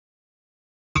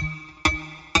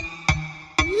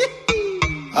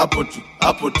hapo tu,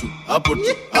 hapo tu, hapo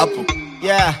tu, hapo.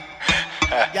 Yeah.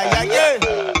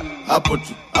 Hapo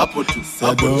tu, hapo tu,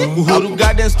 hapo tu. Uhuru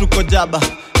Gardens tuko jaba,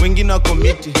 wengine wako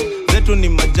miti. Zetu ni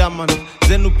majaman,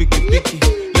 zenu pikipiki.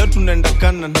 Leo tunaenda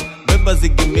kanan, beba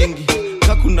zigi mingi.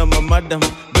 Kakuna mamadam,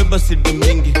 beba sidi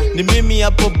mingi. Ni mimi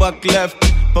hapo back left,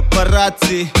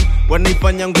 paparazzi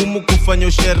wanaifanya ngumu kufanya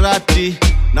usherati.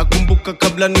 Nakumbuka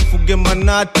kabla nifuge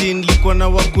manati, nilikuwa na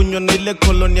wakunywa na ile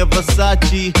koloni ya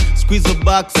Versace. Squeeze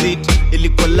backseat,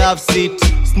 ilikuwa love seat.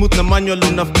 Smooth na manual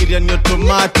unafikiria ni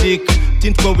automatic.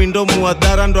 Tint kwa window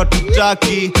muadhara ndo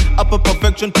hatutaki. Hapa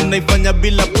perfection tunaifanya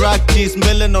bila practice.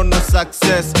 Mbele naona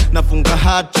success, nafunga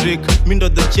hat-trick. Mindo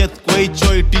the chef kwa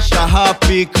hicho itisha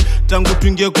hapik. Tangu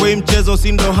tuingie kwa hii mchezo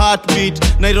sindo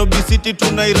heartbeat. Nairobi City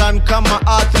tunairan kama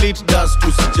athlete. Dust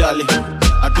usijali,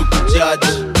 hatukujudge.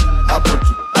 Hapo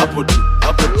tu, hapo tu,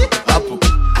 hapo tu, hapo.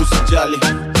 Usijali,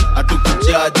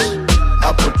 hatukujudge.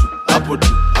 Hapo tu, hapo tu,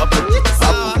 hapo tu,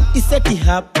 hapo. Iseti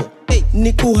hapo,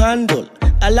 ni kuhandle.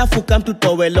 Alafu kam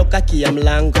tutoweloka kia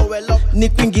mlango. Ni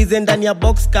kuingize ndani ya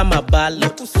box kama balo.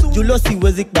 Julo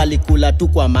siwezi kubali kula tu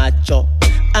kwa macho.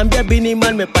 Ambia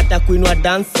Biniman mepata kuinua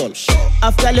dancehall.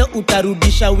 After leo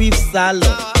utarudisha weave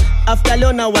salon. After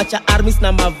leo na wacha armies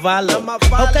na mavalo.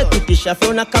 Haukai kutisha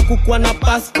feona kakukua na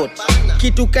passport.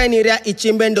 Kitu kaini rea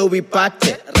ichimbe ndo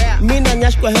wipate. Mina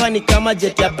nyash kwa hewa ni kama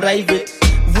jet ya private.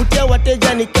 Vutia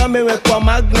wateja ni kama wekwa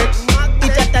magnet.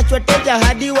 Itatachwa teja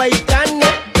hadi waitane.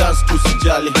 Dust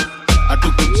usijali,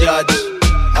 hatukujudge.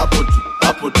 Hapo tu,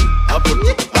 hapo tu, hapo tu,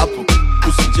 hapo.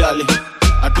 Usijali,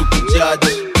 hatukujudge.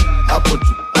 Hapo tu,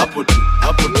 hapo tu,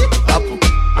 hapo tu, hapo.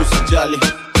 Usijali,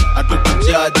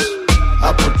 hatukujudge.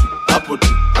 Hapo tu, hapo tu,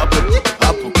 hapo tu,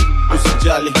 hapo.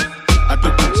 Usijali,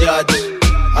 hatukujudge.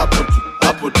 Hapo tu,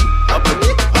 hapo tu, hapo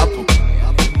tu, hapo.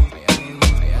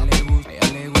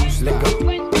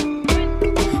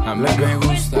 A mí me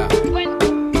gusta,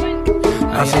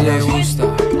 a ella le gusta,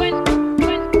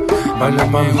 baila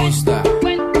pa' me gusta,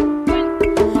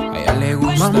 a ella le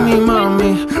gusta. Mami,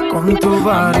 mami, con tu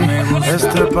body,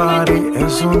 este party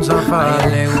es un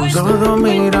safari. Todos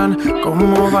miran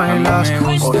cómo bailas,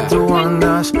 hoy tú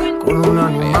andas con un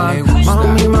animal.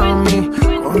 Mami, mami,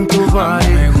 con tu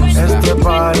body, este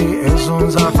party es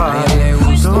un safari.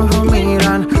 Todos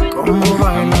miran cómo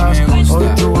bailas, hoy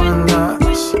tú andas.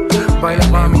 Baila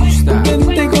pa' mí,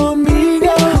 vente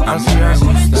conmigo, así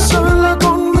es, sola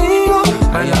conmigo.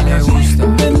 A ella le gusta,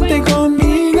 Vente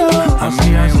conmigo,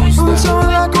 así es,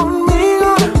 sola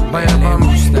conmigo. baila pa' mí,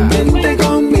 Vente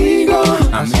conmigo,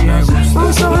 así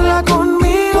es, sola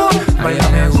conmigo. a ella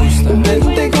le gusta,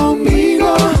 Vente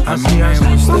conmigo, así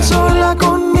es, sola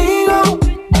conmigo.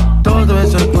 Todo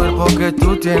ese cuerpo que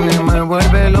tú tienes me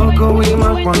vuelve loco y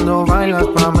más cuando bailas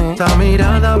pa' mí. Esta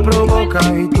mirada provoca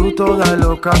y tú toda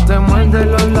loca te muerde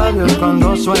los labios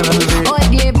cuando suena el beat.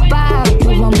 Oye, papi,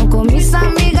 vamos con mis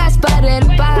amigas para el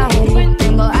party.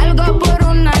 Tengo algo por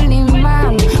un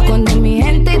animal. Cuando mi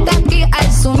gente está aquí hay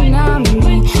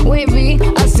tsunami. Wavy,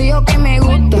 así o que me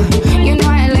gusta. You know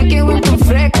I like it when tú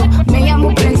fresco. Me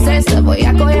llamo princesa, voy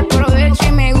a coger provecho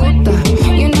y me gusta.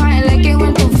 You know I like it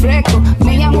when tú fresco.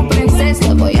 Me llamo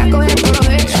princesa, voy a coger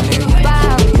provecho.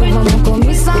 Papi, vamos con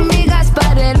mis amigas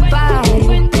para el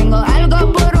party. Tengo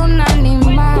algo por un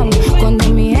animal. Cuando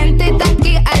mi gente está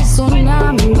aquí hay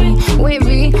tsunami.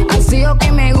 Wavy, así o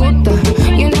que me gusta.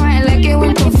 You know I like it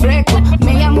when tú fresco.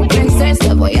 Me llamo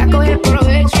princesa, voy a coger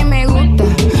provecho y me gusta.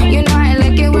 You know I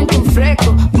like it when tú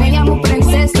fresco. Me llamo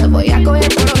princesa, voy a coger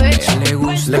provecho. a ella le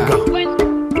gusta,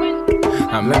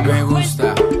 a mí me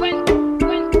gusta,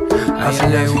 a ella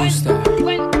le gusta,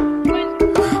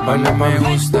 baila pa' me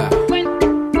gusta,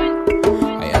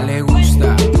 a ella le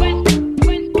gusta,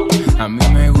 a mí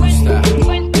me gusta,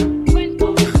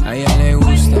 a ella le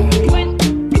gusta,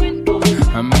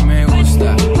 a mí me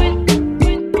gusta.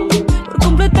 Por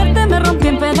completarte me rompí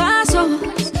en pedazos.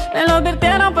 Me lo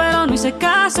advirtieron pero no hice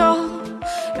caso.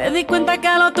 Me di cuenta que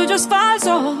lo tuyo es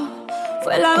falso.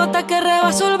 Fue la gota que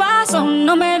rebasó el vaso.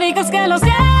 No me digas que lo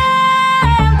sientes.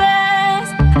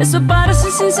 Eso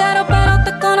parece sincero pero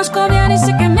te conozco bien y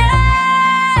sé que mientes.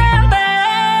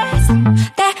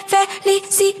 Te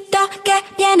felicito que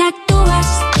bien actúas.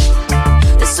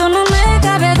 De eso no me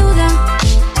cabe duda.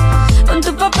 Con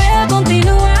tu papel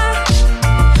continúa.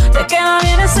 Te queda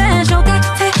bien ese show. Te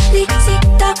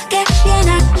felicito que bien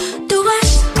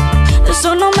actúas. De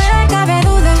eso no me cabe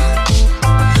duda.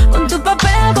 Con tu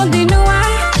papel continúa.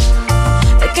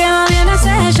 Te queda bien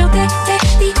ese show. Te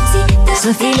felicito.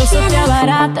 Esa filosofía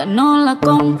barata no la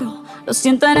compro. Lo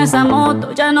siento en esa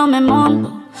moto, ya no me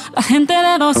monto. La gente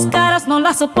de dos caras no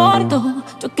la soporto.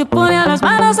 Yo que ponía las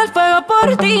manos al fuego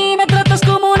por ti. Me tratas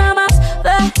como una más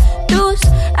de tus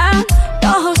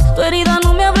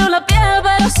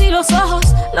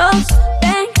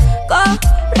ojos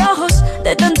rojos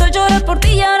de tanto llorar por ti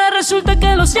y ahora resulta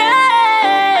que lo sientes.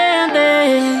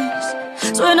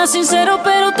 Suena sincero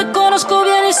pero te conozco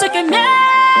bien y sé que mientes.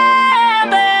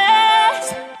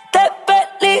 Te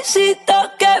felicito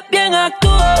que bien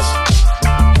actúas,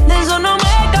 de eso no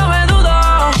me cabe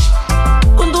duda.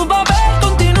 Con tu papel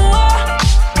continúa,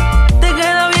 te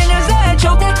queda bien ese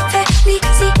hecho. Te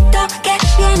felicito que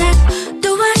bien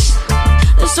actúas,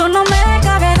 de eso no me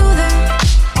cabe duda.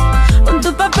 Con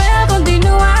tu papel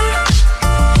continúa,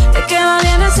 te queda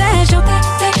bien ese hecho.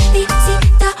 Te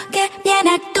felicito que bien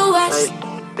actúas. Hey,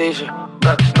 dice,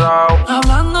 let's go.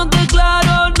 Hablándote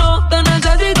claro, no te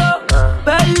necesito.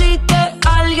 Perdiste,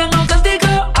 alguien nos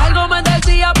castigó. Algo me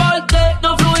decía porque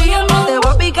no fluíamos. Te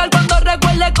voy a picar cuando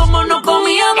recuerde cómo nos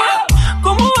comíamos.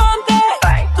 Como antes,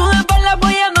 tú de espalda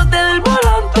apoyándote del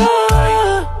volante,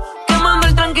 quemando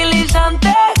el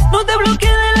tranquilizante. No te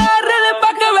bloquees de las redes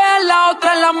pa' que veas la otra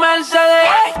en la Mercedes.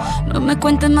 No me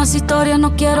cuentes más historias,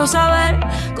 no quiero saber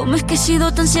cómo es que he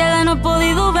sido tan ciega y no he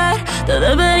podido ver. Te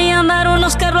deberían dar un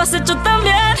Oscar, lo has hecho tan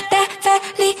bien. Te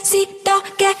felicito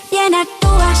que bien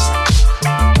actúas,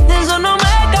 de eso no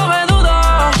me cabe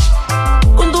duda.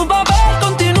 Con tu papel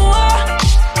continúa,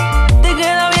 te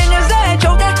queda bien ese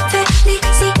hecho. Te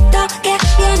felicito que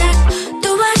bien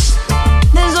actúas,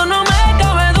 de eso no me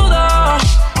cabe duda.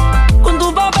 Con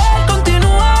tu papel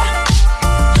continúa,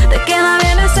 te queda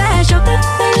bien ese hecho. Te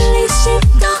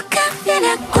felicito que bien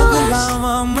actúas.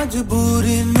 लावा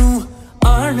मजबूरी नू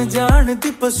आन जान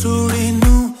दी पसूड़ी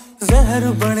नू जहर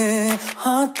बने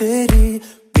हाँ तेरी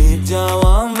P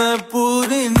जावा मैं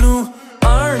पूरी नू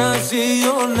आना सी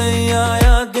ओ नहीं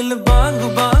आया दिल बांग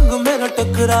बांग मेरा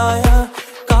टकराया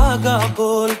कागा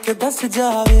बोल के दस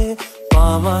जावे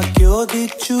पावा क्यों दी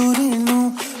चूरी नू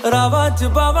रावा च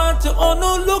बावा च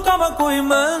ओनू लुकावा कोई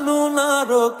मैनू ना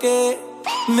रोके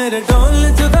मेरे डोल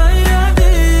जुदाइया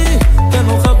दी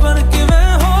तेनू खबर किवें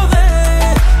होवे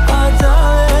आ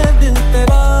जाए दिल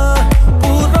तेरा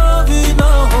पूरा भी ना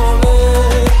होवे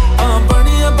आ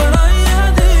बनिया बनाइया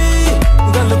दी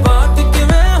गलबात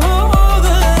किवें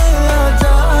होवे आ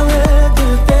जाए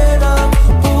दिल तेरा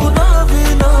पूरा भी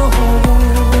ना होवे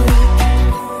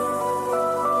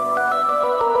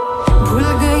भूल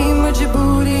गई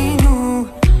मजबूरी नू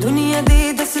दुनिया दी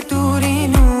दस्तूरी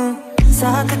नू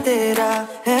साथ तेरा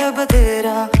है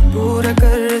बतेरा पूरा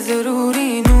कर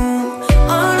जरूरी नू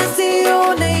आना सी ओ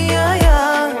नहीं आया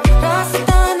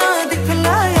रास्ता ना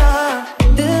दिखलाया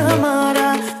दिल हमारा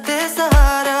ते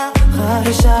सहारा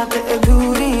ख्वाहिशात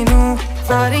अधूरी नू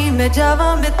सारी मैं जावा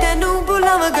मैं तेनू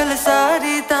बुलावा गल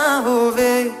सारी ता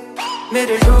होवे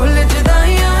मेरे ढोल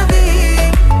जुदाइयां दी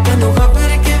तेनू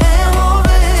खबर किवें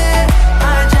होवे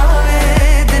आ जावे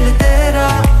दिल तेरा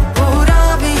पूरा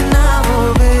भी ना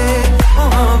होवे ओ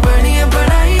हाँ बनिया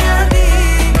बनाइया दी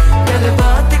गल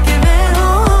बात किवें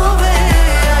होवे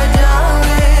आ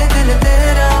जावे दिल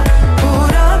तेरा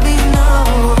पूरा भी ना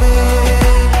होवे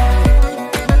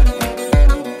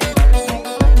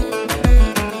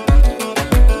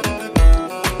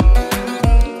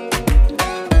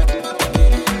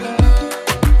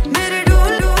मेरे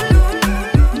ढोल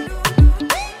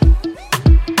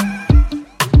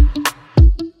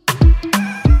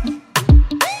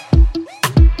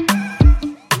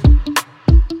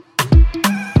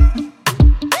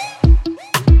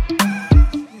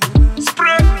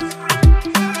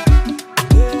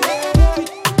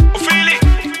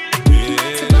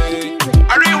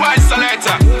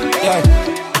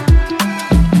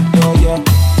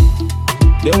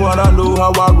They wanna know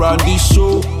how I run this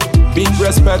show. Big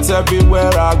respect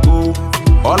everywhere I go.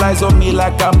 All eyes on me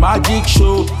like a magic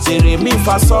show. Say me if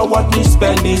I saw what me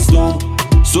spend this dough.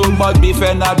 So much beef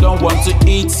and I don't want to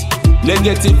eat.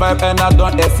 Negative vibe and I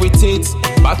don't F with it.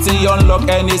 Party unlock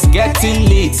and it's getting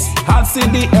late. Hands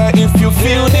in the air if you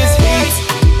feel this heat.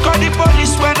 Call the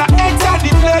police when I enter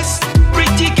the place.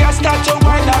 Pretty girls start to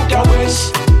wind up their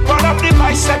waist. Run up the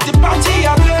mic, set the party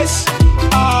ablaze.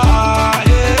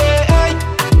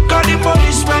 Call the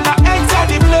police when I enter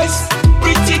the place.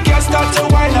 Pretty girls start to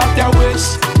wind up their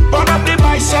waist. Run up the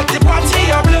mic, set the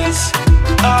party ablaze.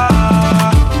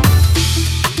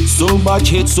 So much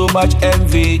hate, so much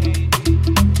envy.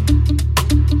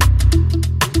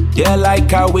 They like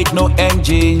car with no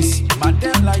engines. Man,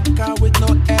 they like car with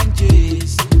no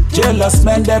engines. Jealous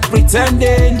men, they're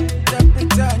pretending. They're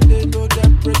pretending, oh,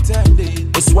 they're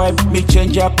pretending. It's why me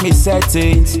change up me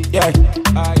settings. Yeah,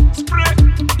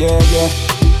 yeah.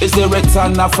 It's the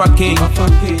return of a king.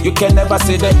 You can never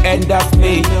see the end of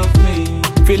me.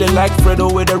 Feeling like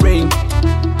Fredo with the ring.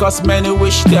 Cause many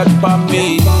wish that for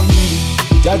me.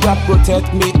 Jaja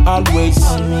protect me always.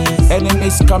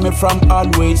 Enemies coming from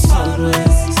always.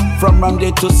 From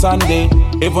Monday to Sunday.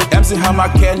 Even MC Hammer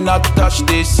cannot touch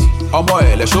this. Omo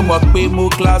ele show me be more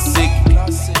classic.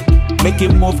 Make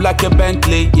it move like a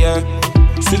Bentley, yeah.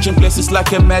 Switching places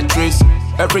like a mattress.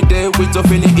 Every day with the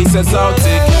feeling is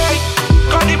exotic.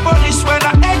 Call the police when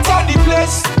I enter the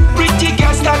place. Pretty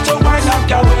girls start to wind up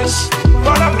their waist.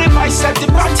 Run up the mic, set the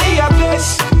party a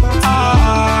place.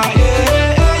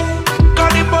 Call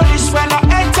the police when I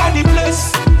enter the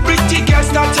place. Pretty girls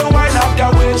start to wind up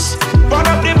their waist. Run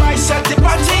up the mic, set the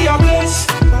party a place.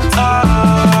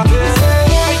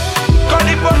 Call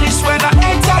the police when I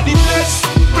enter the place.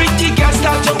 Pretty girls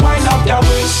start to wind up their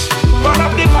waist. Run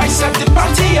up the mic, set the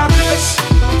party a place.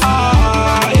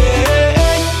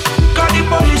 Call the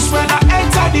police when I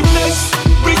enter the place.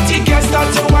 Pretty girls start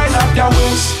to wind up their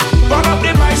waist. Run up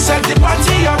the mic, set the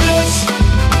party a place.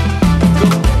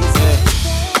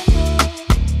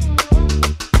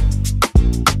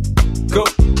 Go.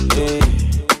 Yeah.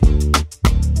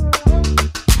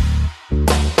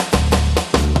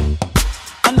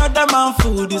 Another man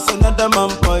food is another man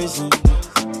poison.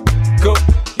 Go.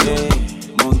 Yeah.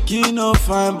 Monkey no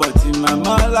fine, but in my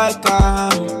mind like I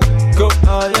am. Go.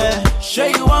 Oh yeah. Sure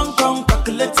you want come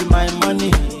calculate my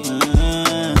money.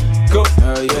 Go.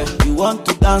 Oh yeah. You want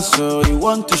to dance or you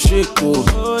want to shake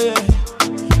oh yeah.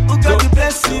 Who got the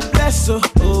blessing, bless oh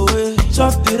yeah.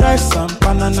 Chop the rice and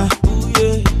banana. Oh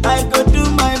yeah. I go do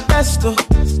my best oh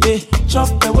yeah. Chop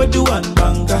the way do one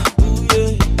banga. Oh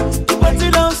yeah. The party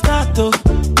don't start oh.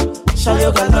 Show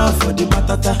your love for the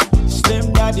matata.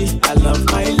 Slim daddy, I love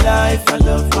my life, I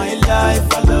love my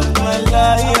life, I love my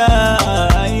life.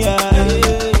 Yeah.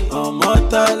 Oh,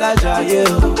 Motala Jaye.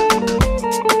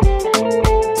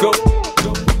 Go.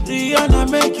 Rihanna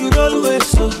make you roll with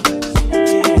so.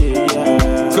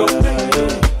 Yeah. Go.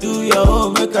 Do your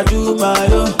own, make I do my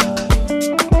own.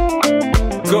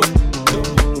 Go.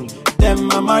 Them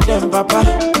mama, them papa,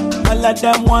 all of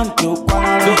them want to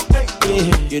quarrel.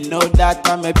 Yeah. You know that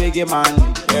I'm a biggie man.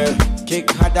 Yeah.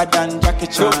 Kick harder than Jackie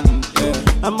Chan. Yeah.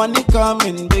 My money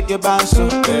coming, biggie band so.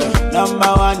 Yeah.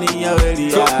 Number one in your area.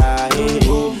 Yeah.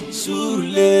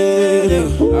 Sule,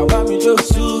 I want me to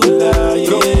Sula.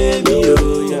 Yeah, me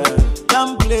oh yeah.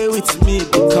 Don't play with me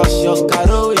because your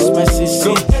caro is my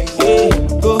sister. Yeah.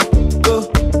 Go,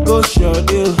 show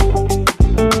deal.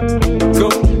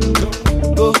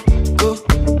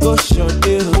 Go, show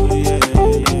deal. Yeah.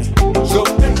 Go, show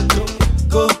deal.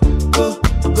 Go.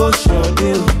 Go, show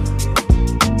deal.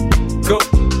 Yeah. Go.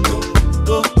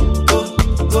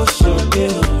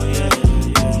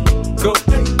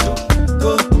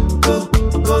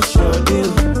 Go, show deal.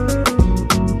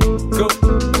 Go.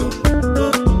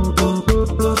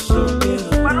 Show deal.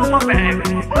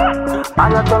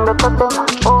 Ay, atiende este tema,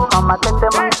 oh mamá te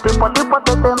tema, tipo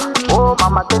te tema, oh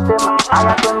mamá te tema. Ay,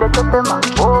 atiende este tema,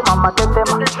 oh mamá te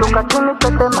tema, chuca chini te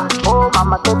tema, oh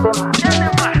mamá te tema.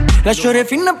 La chore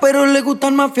fina pero le gusta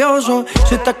el mafioso.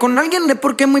 Si está con alguien es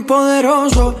porque es muy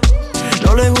poderoso.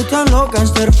 No le gustan los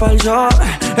gangsters falsos.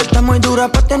 Está muy dura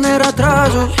para tener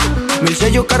atrasos. 1000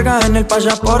 sellos carga en el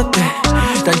pasaporte.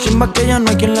 Tan chimba que ya no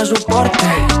hay quien la soporte.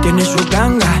 Tiene su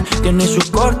ganga, tiene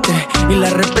su corte. Y la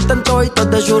respetan toditos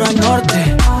de sur a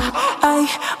norte. Ay,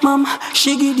 mama,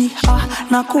 shigidi,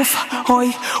 nakufa,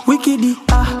 hoy, wikidi,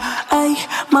 ay,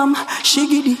 mama,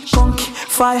 shigidi, conky,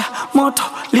 fire, moto,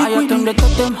 liquidi. Ay, atiende este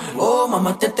tema, oh,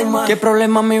 mamá, te tema. ¿Qué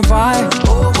problema me va?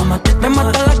 Oh, mamá, te tema. Me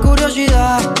mata la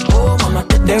curiosidad, oh, mamá,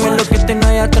 te tema. De ver lo que tengo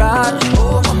ahí atrás,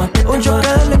 oh, mamá, te tema. Un choque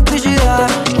de electricidad,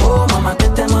 oh, mamá, te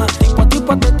tema.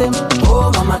 Tipo te tema,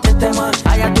 oh, mamá, te tema.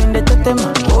 Ay, atiende este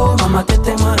tema, oh, mamá, te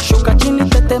tema. Shuka chini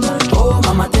te tema, oh,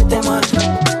 mamá, te tema.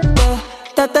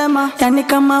 Tetema, yani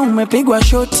kama umepigwa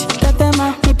shoti.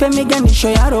 Tetema, nipe miganisho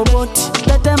ya roboti.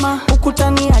 Tetema,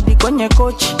 ukutani hadi kwenye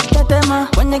kochi. Tetema,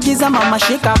 kwenye giza mama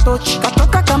shika tochi.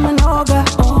 Katoka kama noga,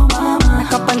 oh mama.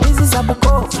 Nakapandizi za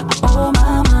Bukoba, oh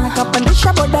mama.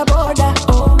 Nakapandisha boda boda,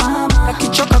 oh mama.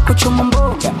 Kakichoka kuchuma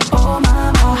mboga, oh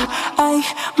mama. Ay,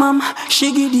 mama,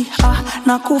 shigidi,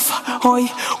 nakufa, hoi,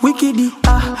 wikidi,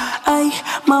 ay,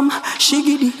 mama,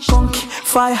 shigidi, konki,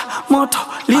 fire, moto,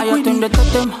 liquidi. Ay, atiende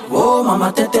tetema, oh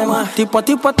mama tetema. Tipo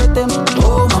tetema,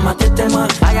 oh mama tetema.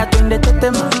 Ay, atiende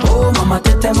tetema, oh mama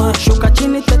tetema. Shuka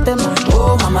chini tetema,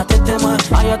 oh mama tetema.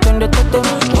 Ay, atiende tetema,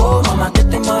 oh mama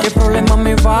tetema. ¿Qué problema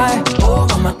me va? Oh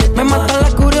mama tetema. Me mata la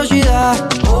curiosidad,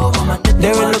 oh mama tetema.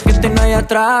 De ver lo que tengo ahí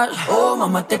atrás, oh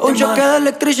mama tetema. Un choque de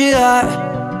electricidad.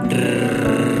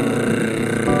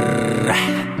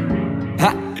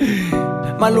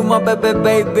 Maluma,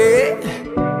 baby.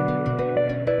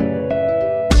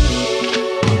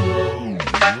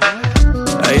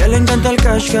 A ella le encanta el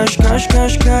cash, cash, cash,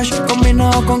 cash, cash.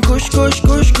 Combinado con kush, kush,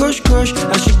 kush, kush, kush.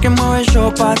 Así que mueve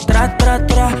eso pa' tra, tra,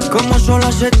 tra. Como solo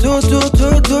hace tú.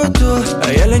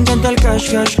 A ella le encanta el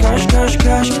cash, cash, cash, cash,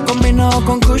 cash. Combinado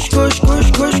con kush, kush, kush,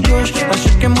 kush, kush. Así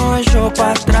que mueve eso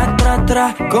pa' tra, tra,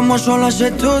 tra. Como solo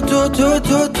hace tú.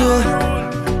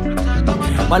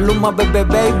 Maluma, baby.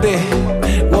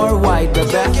 Worldwide,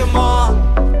 bebé.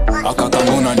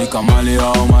 Akakanguna nikamale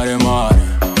au mare.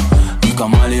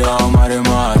 Nikamale au mare.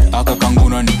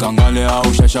 Akakanguna nikangale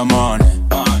au shashamane.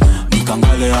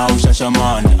 Nikangale au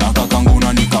shashamane.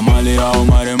 Akakanguna nikamale au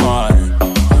mare.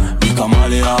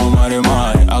 Nikamale au mare.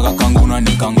 Akakanguna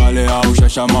nikangale au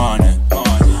shashamane.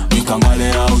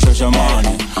 Nikangale au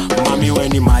shashamane. Mami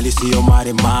weni mali siyo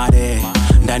mare.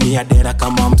 Ndani ya dera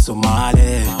kama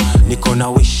Msomale. Niko na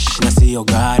wish na siyo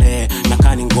gare.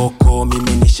 Nakani ngoko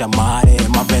mimi ni shamare.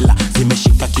 Mavela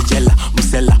zimeshika kijela.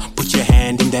 Msela put your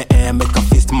hand in the air. Make a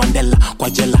fist Mandela. Kwa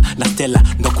jela na stella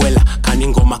ndokwela. Kani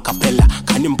ngoma kapela.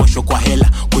 Kani mbosho kwa hela.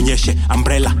 Kunyeshe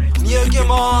umbrella.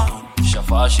 Nyekemon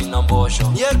Shafashi na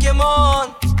mbosho Nyekemon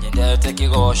Nyedete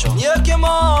kigosho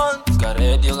Nyekemon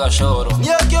Karedio gashoro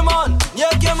Nyekemon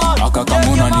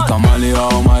Akakanguna nikamale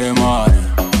au mare.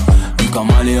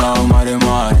 Nikamale au mare.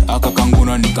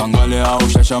 Akakanguna nikangale au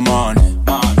shashamane.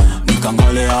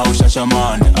 Nikangale au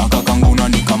shashamane. Akakanguna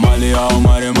nikamale au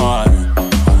mare.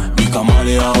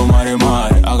 Nikamale au mare.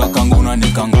 Akakanguna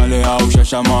nikangale au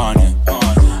shashamane.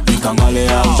 Nikangale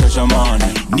au shashamane.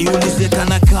 Niulize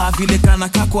kanaka vile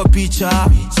kanaka kwa picha.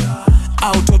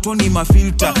 Au toto ni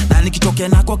mafilter. Na nikitokea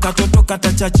nako katoto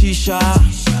katachachisha.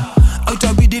 Au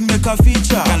tabidi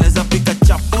nimekaficha. Kaneza pika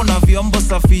chapo na vyombo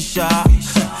safisha.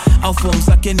 Au form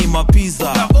zake ni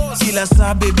mapiza. Kila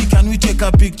saa baby can we take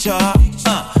a picture.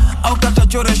 Au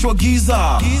katachoreshwa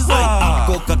giza.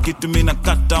 Koka kitu mina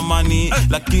katamani.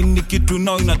 Lakini kitu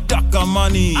nao inataka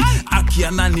mani.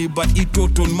 Akia nani but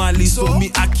itoto mali. So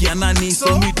mi akia nani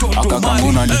so mi toto mali.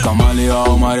 Akakanguna nikamale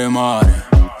au mare.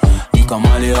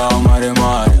 Nikamale au mare.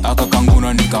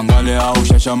 Akakanguna nikangale au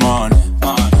shashamane.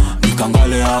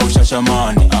 Nikangale au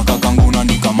shashamane. Akakanguna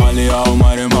nikamale au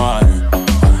mare.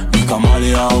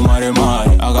 Nikamale au mare.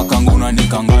 Akakanguna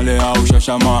nikangale au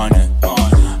shashamane.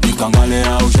 Nikangale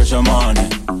au shashamane.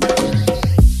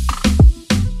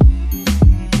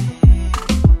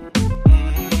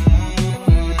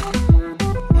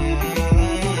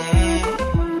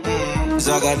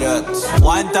 Zagadat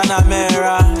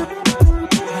Guantanamera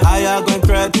I am going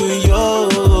cry to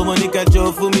you Monica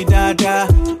Joe for me dada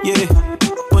Yeah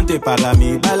Ponte para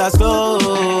mi baila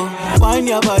slow Wine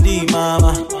your body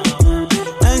mama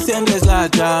Enciendes la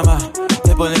llama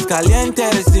Te pones caliente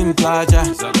sin playa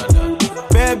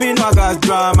Baby no hagas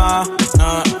drama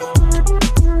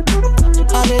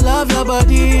I love your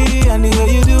body And the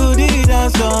way you do the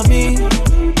dance on me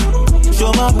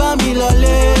Show my bami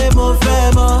lole mo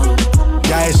femo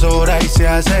Ya es hora y se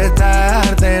hace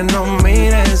tarde, no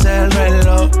mires el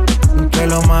reloj, que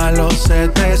lo malo se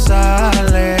te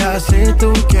sale, así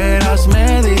tú quieras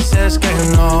me dices que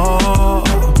no,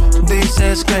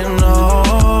 dices que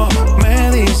no,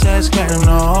 me dices que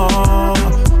no,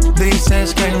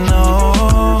 dices que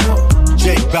no.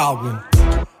 J Balvin,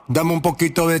 dame un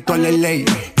poquito de tu ley,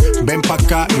 ven pa'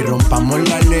 acá y rompamos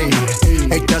la ley.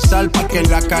 Echa sal pa' que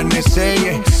la carne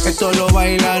selle. Esto lo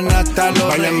bailan hasta los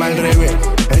Báilame al revés,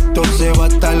 esto se va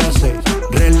hasta las 6.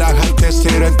 Relájate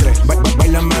 0 en 3.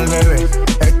 Báilame al revés,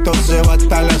 esto se va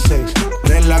hasta las 6.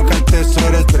 Relájate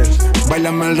 0 en 3.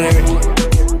 Báilame al revés.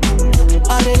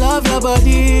 I love your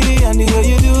body and the way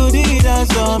you do the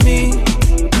dance on me.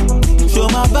 Show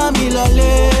my bami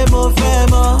lole mo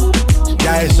femo.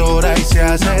 Ya es hora y se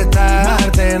hace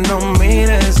tarde, no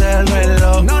mires el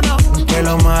reloj, que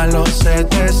lo malo se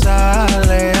te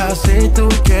sale, así tú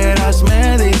quieras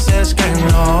me dices que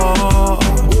no,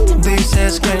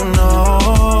 dices que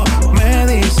no, me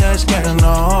dices que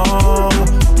no,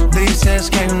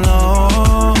 dices que no.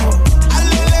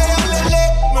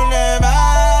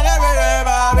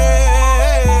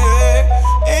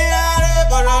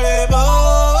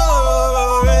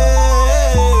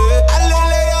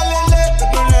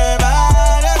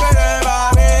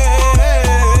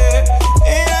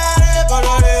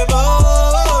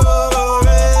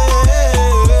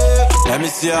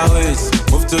 See your waist,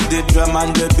 move to the drum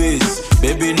and the bass.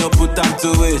 Baby, no put time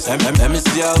to waste. Let me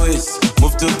see your waist,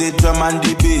 move to the drum and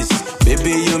the bass.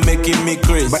 Baby, you making me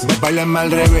crazy. Báilame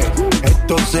al revés,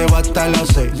 esto se va hasta las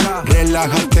 6.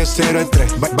 Relájate 0 en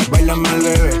 3. Báilame al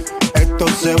revés, esto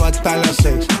se va hasta las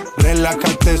 6.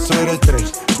 Relájate 0 en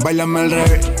 3. Báilame al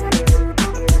revés.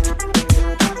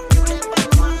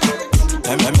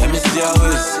 Let me see your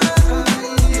waist.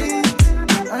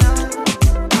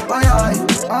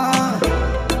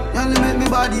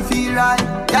 body feel right.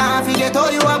 Can't forget how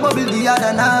you a bubble the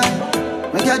other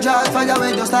night. Make your jaws fly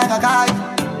away just like a kite.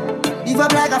 Leave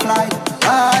up like a flight.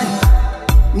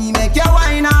 Aye. Me make you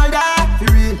wine all day, for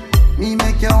real. Me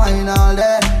make you wine all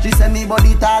day. She said me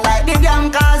body tall like the damn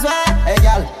causeway. Hey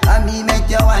girl, and me make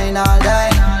you wine all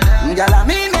day. Girl, and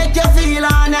me make you feel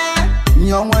on it.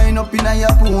 You wine up in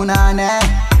your punane.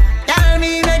 Girl,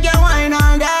 me make you wine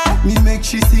all day. Me make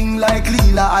she sing like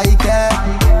Lila I care.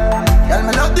 Girl,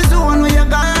 me love the zone where you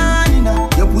gone, you know.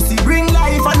 Your pussy bring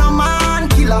life and a man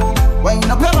killer.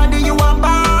 Wine up your body, you a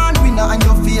born winner. And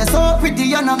your face so pretty,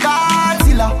 you're no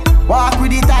Godzilla. Walk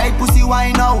with the tight pussy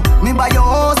wine now. Me buy your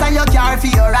house and your car for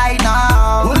you right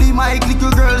now. Holy mic,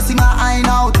 little girl sing a high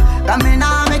out. That me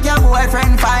now make your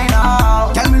boyfriend find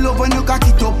out. Tell me love when you cock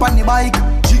it up on the bike.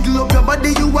 Jiggle up your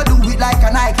body, you a do it like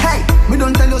a Nike. Hey, me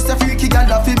don't tell you say freaky girl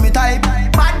that feel me type.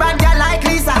 Bad girl like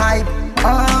Lisa Hype.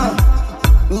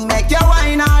 Me make you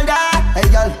wine all day. Hey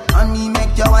girl, and me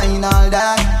make you wine all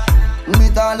day. Me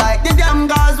don't like the damn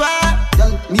girls way.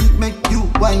 Girl, me make you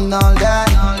wine all day.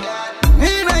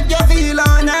 Me make you feel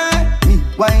on it. Me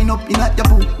wine up in at your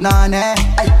poop, nah.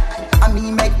 Ay, and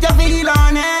me make you feel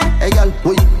on it. Hey girl,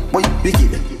 boy, big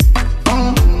it.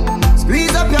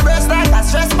 Squeeze up your breast like a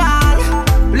stress ball.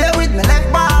 Play with me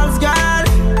left balls, girl.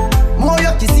 More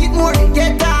you kiss it, more you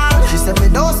get tall. She said me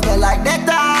don't smell like that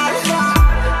all.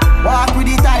 Walk with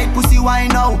the tight pussy wine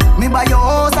now. Me buy your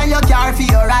house and your car for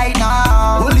you right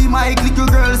now. Holy mic, little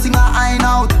girl sing a high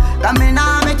out. That me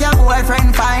now make your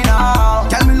boyfriend find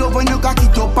out. Tell me love when you cock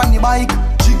it up on the bike.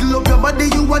 Jiggle up your body,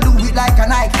 you a do it like a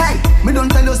Nike. Hey, me don't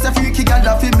tell you say freaky girl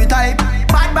that feel me type.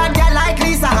 Bad girl like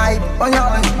Lisa Hype. Oh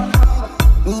yeah.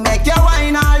 Me make you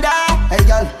wine all day. Hey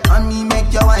girl, and me make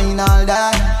you wine all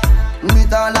day. Me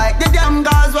don't like the damn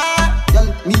girls way. Girl,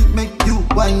 me make you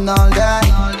wine all day.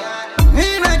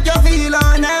 Me make you feel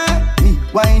on it. Me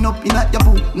wine up in at your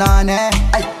poop, nah.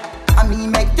 Ay, and me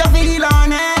make you feel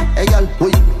on it. Hey girl,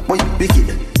 boy, big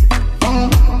it.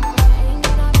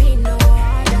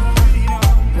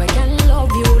 We can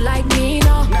love you like me,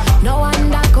 no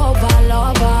undercover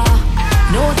lover.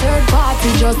 No third party,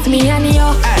 just me and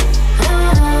you.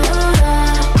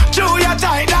 Chew your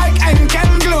tight like and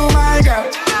can glue, my girl.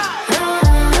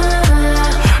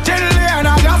 Till the end,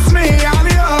 just me and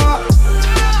you.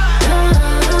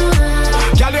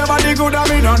 Girl, your body good, I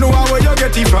mean, I know where you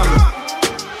get it from.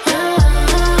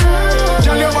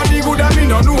 Girl, your body good, I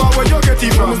mean, I know where you get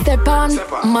it from. Me step on,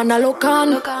 man, I look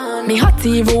on. Me hot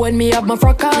even when me have my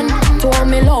frock on. Told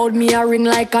me loud, me a ring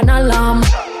like an alarm.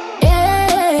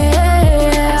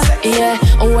 Yeah,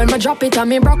 oh when me drop it and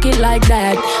me broke it like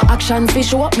that. Action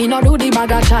fish up, me no do the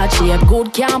bag of chat shit.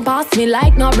 Good can't pass me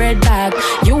like no bread bag.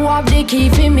 You have the key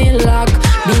for me lock.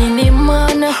 Beanie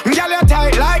man, girl you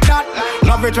tight like that.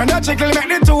 Love it when you chickle make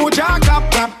the two jaw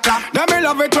clap. Then me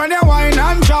love it when you whine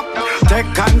and chop.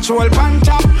 Take control pan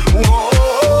top. Whoa.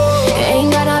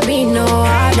 Ain't gonna be no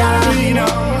other.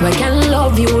 We can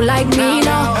love you like me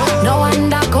now. No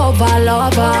undercover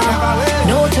lover.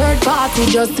 No third party,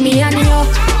 just me and you.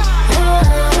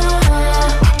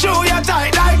 Chew your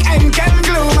tight like and can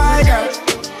glue, my girl.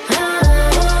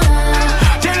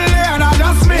 Till the end,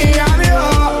 just me and you.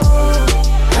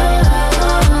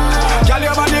 Girl,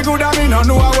 your body good, I mean, I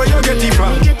know where you get it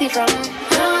from.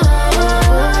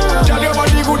 Girl, your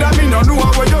body good, I mean, I know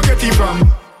where you get it from.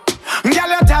 Girl,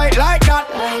 you tight like that.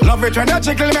 Love it when you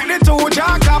chickle make the two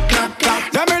jaw clap.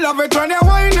 Then me love it when you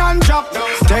whine and chop.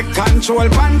 Take control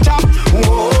pan top.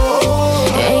 Whoa.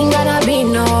 Ain't gonna be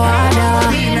no other.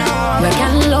 We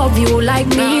can love you like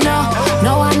me now.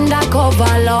 No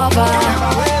undercover lover.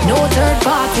 No third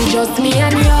party, just me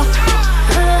and you.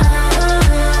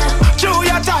 Chew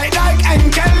your tight like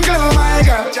and can glue, my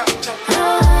girl.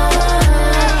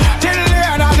 Till the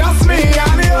end, just me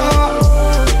and you.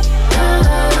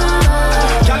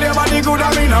 Girl, your body good, I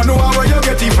mean, I know where you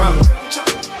get it from.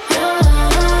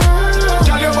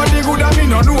 Girl, your body good, I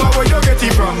mean, I know where you get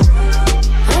it from.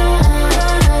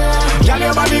 Girl,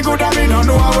 your body good, I mean, I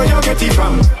know where you get it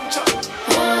from.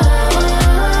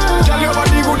 Girl, your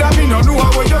body good, I mean, I know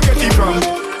where you get it from.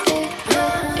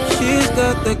 She's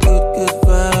got the good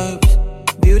vibes,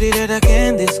 beauty that I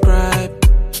can't describe.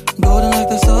 Golden like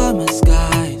the summer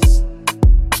skies.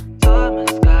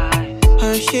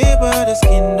 Her shape, but the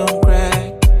skin don't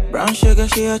crack. Brown sugar,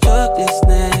 she a chocolate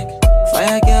snack.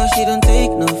 Fire girl, she don't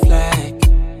take no flack.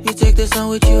 You take the sun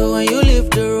with you when you leave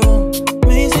the room.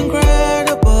 It's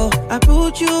incredible. I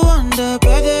put you on the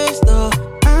pedestal.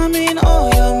 I mean, oh,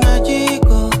 you're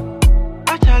magical.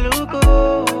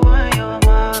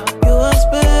 You are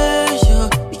special.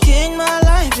 You can't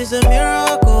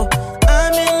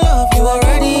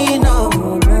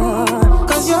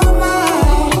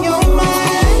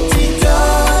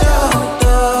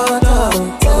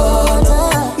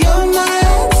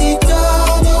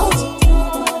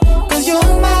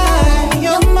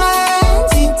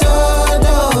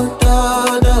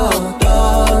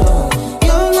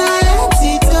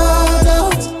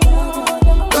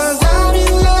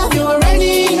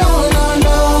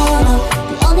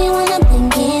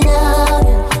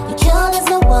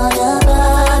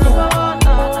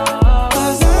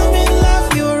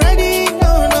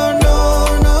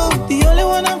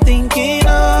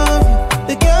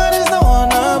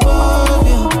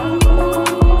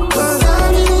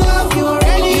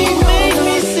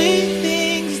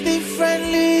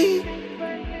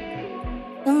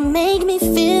make me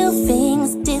feel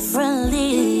things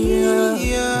differently.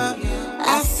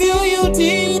 I feel you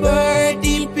deeper,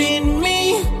 deep in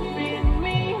me.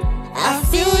 I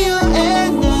feel your energy.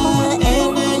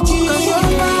 'Cause you're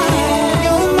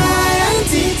my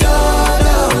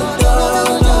antidote.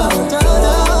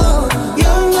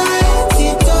 You're my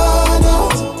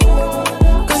antidote.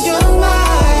 'Cause you're my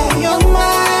antidote.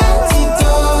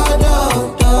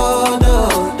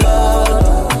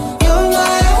 You're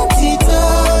my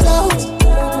antidote.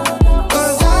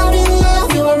 'Cause I'm in love,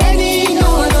 you already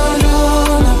know.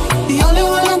 The only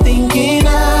one I'm thinking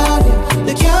of,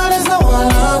 the cure is the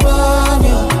one above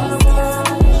you.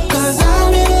 'Cause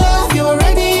I'm in love, you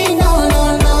already know.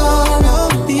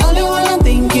 The only one I'm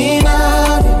thinking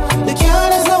of, the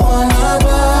cure is the one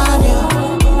above you.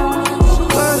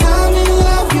 'Cause I'm in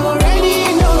love, you already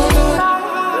know.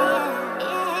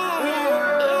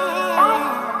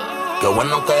 Qué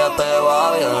bueno que ya te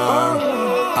va bien.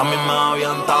 A mí me va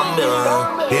bien también.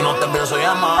 Y no te pienso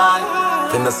llamar.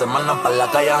 Fin de semana para la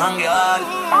calle a janguear.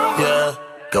 Yeah.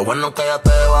 Qué bueno que ya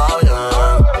te va bien.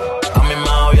 A mí me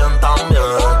va bien también.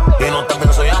 Y no te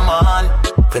pienso llamar.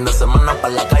 Fin de semana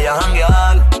para la calle a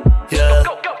janguear. Yeah.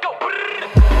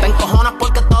 Te encojonas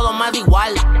porque todo me da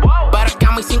igual. Pero es que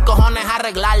a mí sin cojones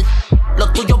arreglar.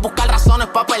 Lo tuyo es buscar razones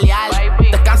pa' pelear.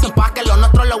 Descansa en paz que lo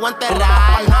nuestro lo voy a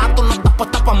enterrar. Nada, tú no estás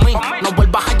puesta pa' mí. No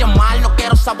vuelvas a llamar, no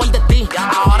quiero saber de ti.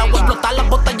 Ahora voy a explotar las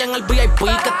botellas en el VIP.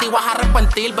 Que te ibas a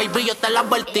arrepentir, baby, yo te lo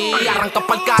advertí. Arranca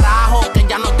pa'l carajo, que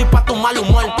ya no estoy pa' tu mal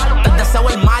humor. Te deseo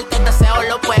el mal, te deseo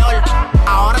lo peor.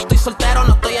 Ahora estoy soltero,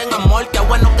 no estoy en amor. Qué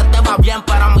bueno que te va bien,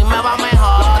 pero a mí me va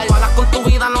mejor. Lo que tú hagas con tu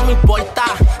vida no me importa.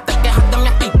 Te quejas de mi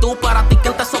actitud, pero a ti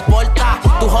quién te soporta.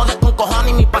 Tú jodes con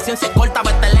cojones y mi paciencia es corta.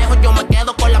 Vete lejos, yo me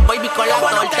quedo con las baby con la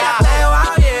bueno torta. Que ya te va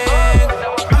bien,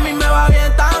 a mí me va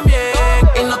bien también.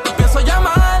 Y no te pienso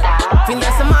llamar. Fin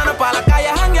de semana para la calle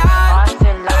a janguear.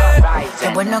 Qué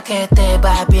bueno que te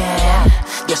va bien.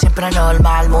 Yo siempre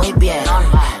normal, muy bien.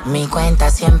 Mi cuenta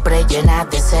siempre llena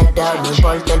de cero. No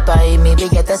importa el país, mis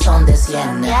billetes son de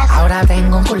 100. Ahora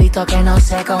tengo un culito que no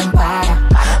se compara.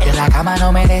 En la cama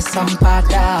no me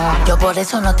desampara. Yo por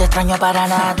eso no te extraño para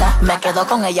nada. Me quedo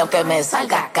con ella aunque me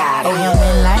salga cara. Yo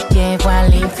me la llevo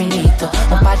al infinito.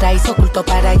 Un paraíso oculto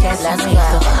para ella es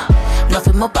mito. Nos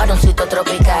fuimos para un sitio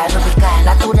tropical,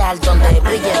 natural, donde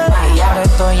brilla el mar. Y ahora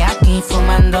estoy aquí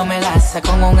fumándome laza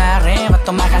con un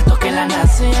arrebato más alto que la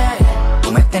nace.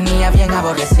 Tú me tenías bien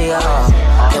aborrecido.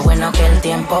 Qué bueno que el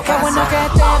tiempo pasa. Qué bueno que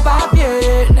te va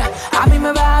bien. A mí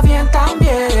me va bien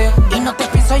también. Y no te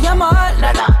pienso llamar.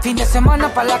 Fin de semana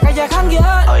para la calle a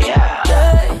janguear. Oh, yeah.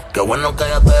 Qué bueno que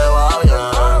ya te va bien.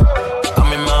 A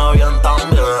mí me va bien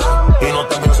también. Y no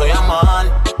te pienso llamar.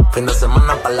 Fin de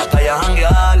semana para la calle a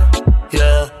janguear.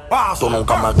 Yeah. Tú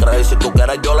nunca me crees, si tú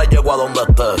quieres yo le llego a donde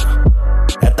esté.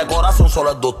 Este corazón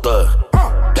solo es de usted.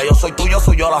 Que yo soy tuyo,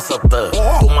 soy yo la acepté.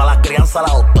 Tu mala crianza la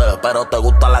adopté. Pero te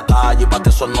gusta la calle y para ti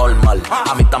eso es normal.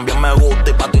 A mí también me gusta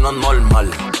y para ti no es normal.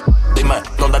 Dime,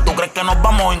 ¿dónde tú crees que nos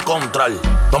vamos a encontrar?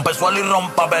 Rompe el suelo y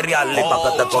rompa berrearle. Y pa'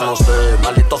 que te conocí,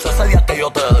 maldito sea ese día que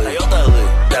yo te di.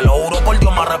 Te lo juro por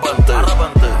Dios me arrepentí.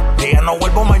 Dije no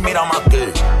vuelvo más y mira más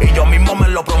que. Y yo mismo me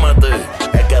lo prometí.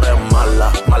 Es que eres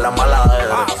mala, mala, mala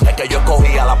eres. Es que yo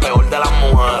escogí a la peor de las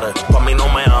mujeres. Tú a mí no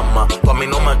me amas, tú a mí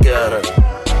no me quieres.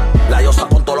 La diosa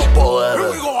con todos los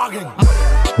poderes.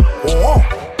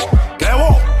 ¿Qué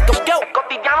vos?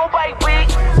 Cotidiano, baby.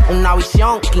 Una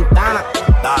visión, Quintana.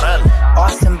 Darel.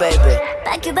 Austin, baby.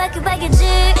 Back it, G.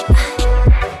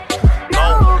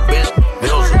 No, Bill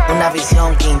Music. Una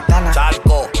visión, Quintana.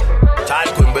 Charco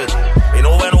Invit. Y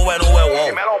nube, wow.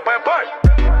 Dímelo,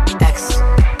 Pepe. Ex,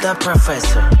 The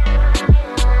Professor.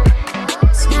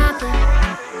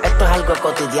 Esto es algo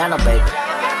cotidiano, baby.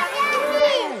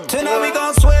 Tonight we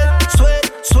gon' sweat,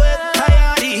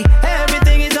 tidy.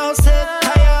 Everything is all set,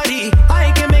 tidy.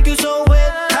 I can make you so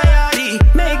wet, tidy.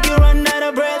 Make you run out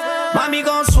of breath. Mommy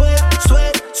gon' sweat,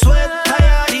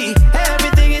 tidy.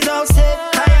 Everything is all set,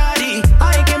 tidy.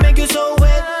 I can make you so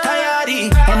wet, tidy.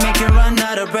 And make you run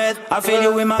out of breath. I feel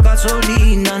you with my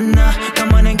gasolina, nah.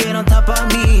 Come on and get on top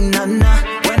of me, nah.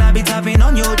 When I be tapping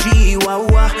on your G, wah,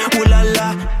 ooh la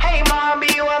la. Hey, mommy,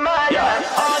 you are my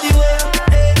all the way.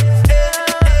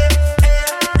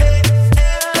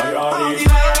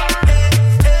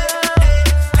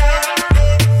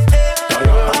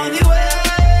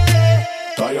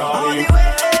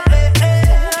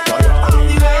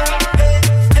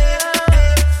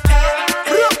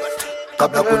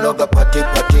 Kabla kunoga pati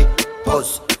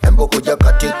pose. Embo kuja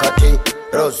kati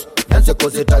rose. Nanze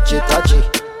kuzi tachi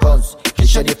cons.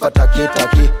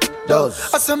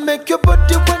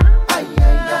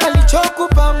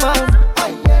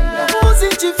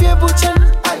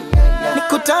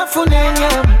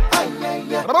 funenyam.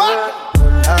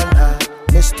 Ulala,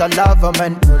 Mr.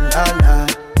 Loverman, ulala.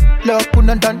 Love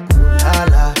kunandan,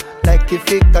 ulala. Like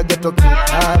if it can get to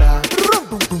Kitara.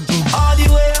 All the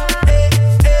way.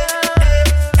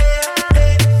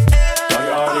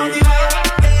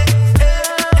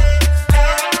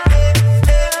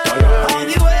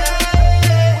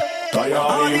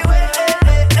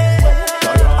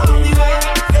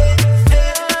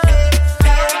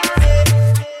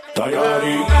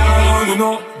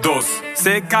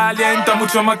 Se calienta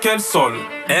mucho más que el sol.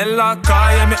 En la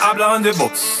calle me hablan de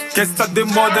vos, que está de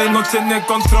moda y no tiene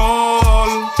control.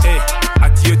 A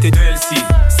ti yo te doy el sí,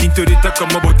 cinturita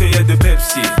como botella de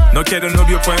Pepsi. No quiero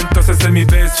novio pues entonces es mi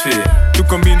best fit. Tú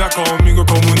combinas conmigo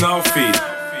como un outfit.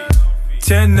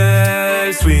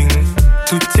 Tienes swing,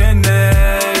 tú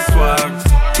tienes swag,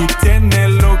 tú tienes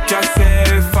lo que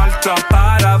hace falta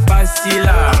para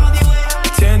vacilar.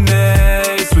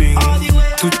 Tienes swing,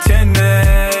 tú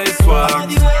tienes swag,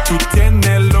 tú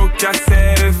tienes lo que hace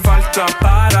falta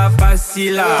para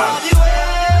vacilar.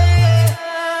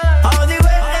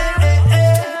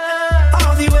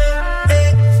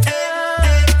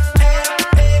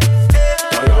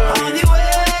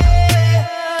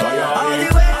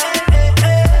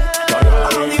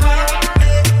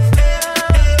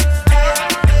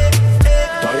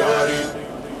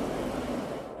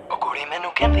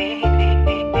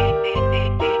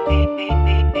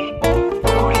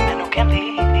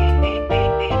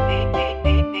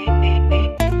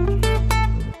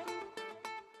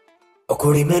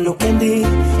 ਕੁੜੀ ਮੈਨੂੰ ਕਹਿੰਦੀ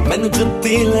ਮੈਨੂੰ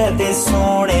ਜੁੱਤੀ ਲੈ ਦੇ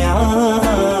ਸੋਹਣਿਆ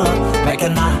ਮੈਂ ਕਿਹਾ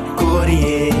ਨਾ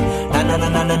ਕੋਰੀਏ ਨਾ ਨਾ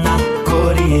ਨਾ ਨਾ ਨਾ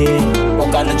ਕੋਰੀਏ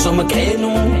ਉਹ ਕੰਨ ਚੁੰਮ ਕੇ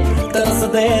ਨੂੰ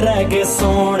ਤਰਸਦੇ ਰਹਿ ਗਏ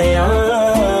ਸੋਹਣਿਆ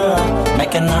ਮੈਂ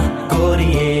ਕਿਹਾ ਨਾ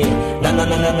ਕੋਰੀਏ ਨਾ ਨਾ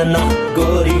ਨਾ ਨਾ ਨਾ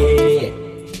ਕੋਰੀਏ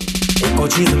ਇੱਕੋ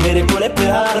ਚੀਜ਼ ਮੇਰੇ ਕੋਲੇ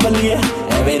ਪਿਆਰ ਬਲੀਏ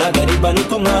ਐਵੇਂ ਨਾ ਗਰੀਬਾਂ ਨੂੰ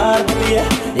ਤੂੰ ਮਾਰ ਬਲੀਏ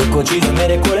ਇੱਕੋ ਚੀਜ਼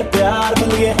ਮੇਰੇ ਕੋਲੇ ਪਿਆਰ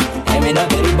ਬਲੀਏ ਐਵੇਂ ਨਾ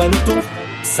ਗਰੀਬਾਂ ਨੂੰ ਤੂੰ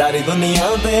ਸਾਰੀ ਦੁਨੀਆ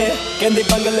ਦੇ ਕਹਿੰਦੀ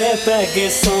ਬੰਗਲੇ ਪੈ ਕੇ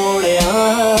ਸੋਹਣਿਆ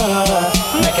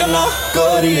ਮੈਂ ਕਿਹਾ ਨਾ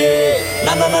ਗੋਰੀਏ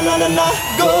ਨਾ ਨਾ ਨਾ ਨਾ ਨਾ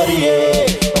ਗੋਰੀਏ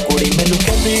ਕੁੜੀ ਮੈਨੂੰ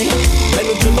ਕਹਿੰਦੀ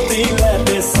ਮੈਨੂੰ ਜੁੱਤੀ ਲੈ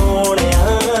ਦੇ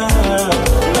ਸੋਹਣਿਆ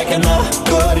ਮੈਂ ਕਿਹਾ ਨਾ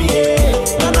ਗੋਰੀਏ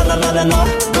ਨਾ ਨਾ ਨਾ ਨਾ ਨਾ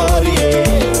ਗੋਰੀਏ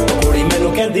ਕੁੜੀ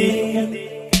ਮੈਨੂੰ ਕਹਿੰਦੀ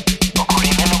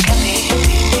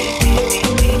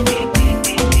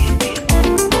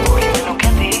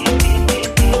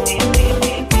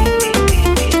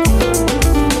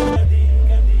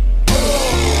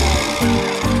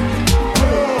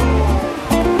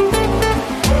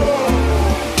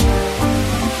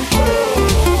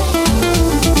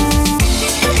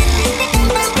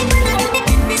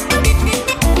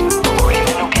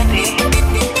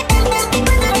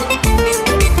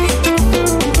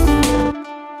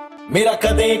ਮੇਰਾ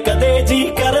ਕਦੇ ਕਦੇ ਜੀ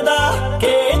ਕਰਦਾ ਕਿ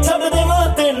ਛੱਡ ਦੇਵਾਂ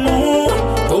ਤੈਨੂੰ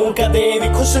ਤੂੰ ਕਦੇ ਵੀ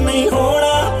ਖੁਸ਼ ਨਹੀਂ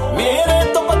ਹੋਣਾ ਮੇਰੇ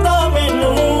ਤੋਂ ਪਤਾ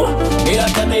ਮੈਨੂੰ ਮੇਰਾ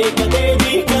ਕਦੇ ਕਦੇ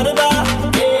ਜੀ ਕਰਦਾ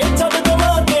ਕਿ ਛੱਡ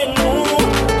ਦੇਵਾਂ ਤੈਨੂੰ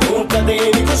ਤੂੰ ਕਦੇ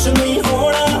ਵੀ ਖੁਸ਼ ਨਹੀਂ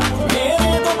ਹੋਣਾ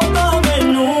ਮੇਰੇ ਤੋਂ ਪਤਾ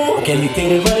ਮੈਨੂੰ ਕਹਿੰਦੀ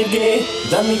ਤੇਰੇ ਵਰਗੇ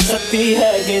ਜਾਨੀ ਸ਼ਕਤੀ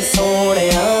ਹੈਗੇ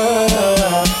ਸੋਹਣਿਆ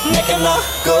ਮੈਂ ਕਿਹਾ ਨਾ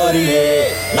ਗੋਰੀਏ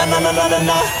ਨਾ ਨਾ ਨਾ ਨਾ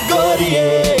ਨਾ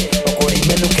ਗੋਰੀਏ ਕੁੜੀ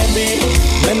ਮੈਨੂੰ ਕਹਿੰਦੀ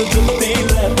ਮੈਨੂੰ ਜੁੱਤੀ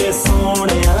ਲੈ ਦੇ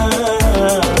ਸੋਹਣਿਆ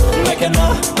ਮੈਂ ਕਿਹਾ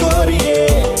ਨਾ ਗੋਰੀਏ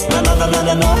ਨਾ ਨਾ ਨਾ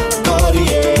ਨਾ ਨਾ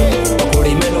ਗੋਰੀਏ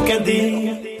ਕੁੜੀ ਮੈਨੂੰ ਕਹਿੰਦੀ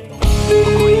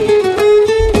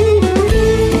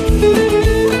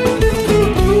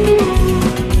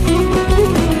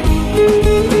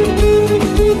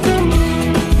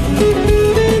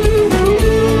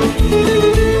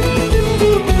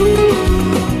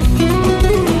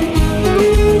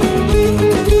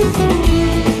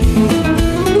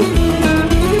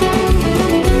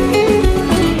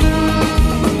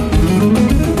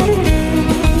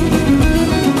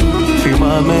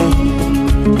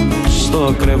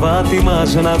Στο κρεβάτι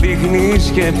μας να δείχνει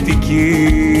σκεπτική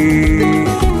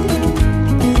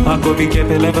ακόμη και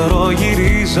πελευρό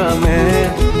γυρίζαμε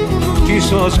κι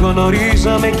ίσως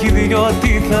γνωρίζαμε κι οι δυο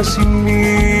τι θα συμβεί.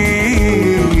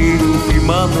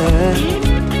 Θυμάμαι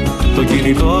το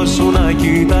κινητό σου να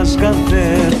κοίτας κάθε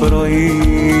πρωί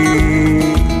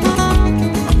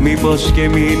μήπως και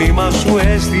μήνυμα σου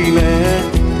έστειλε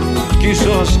κι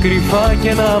ίσως κρυφά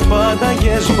και να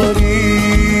απάνταγες μπορεί.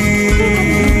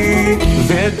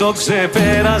 Δεν το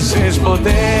ξεπέρασες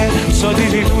ποτέ, σ' ό,τι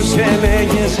ζητούσε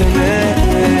λέγες ναι.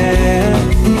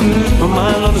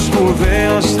 Μάλλον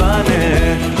σπουδαίος θα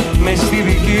είναι, μες στη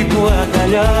δική του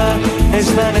αγκαλιά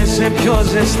αισθάνεσαι πιο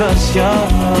ζεστασιά.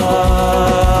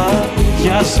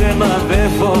 Για σένα δεν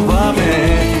φοβάμαι,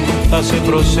 θα σε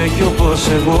προσέχει όπως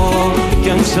εγώ κι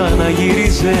αν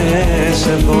ξαναγυρίζεις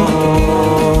εδώ.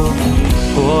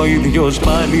 ο ίδιος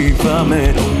πάλι θα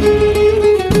με.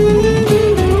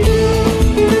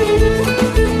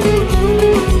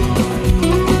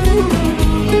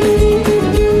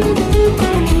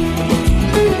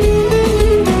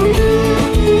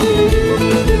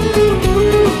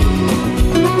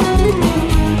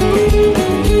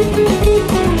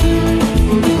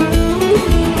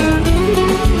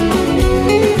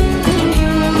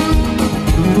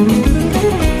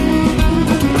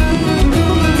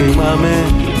 Θυμάμαι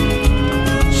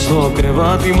στο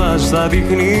κρεβάτι μας θα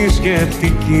δείχνει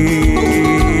σκεπτική.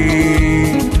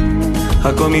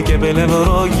 Ακόμη και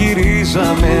πελευρό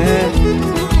γυρίζαμε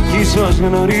κι ίσως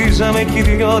γνωρίζαμε κι οι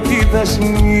δυο τι θα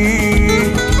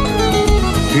συμβεί.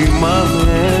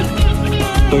 Θυμάμαι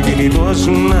το κινητό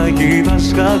σου να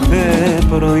κοιτάς κάθε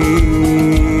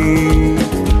πρωί.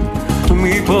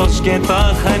 Μήπως και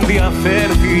τάχα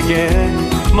ενδιαφέρθηκε,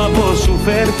 μα πως σου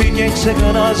φέρθηκε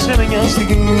ξεχαράσε μια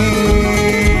στιγμή.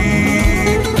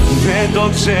 Δεν το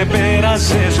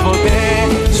ξεπέρασες ποτέ,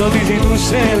 σ' ό,τι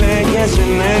ζητούσε έλεγες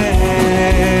ναι.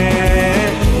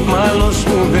 Μάλλον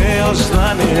σπουδαίος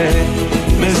θα είναι,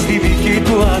 μες στη δική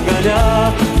του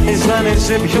αγκαλιά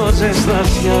αισθάνεσαι πιο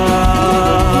ζεστασιά.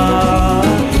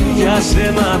 Για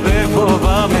σένα δεν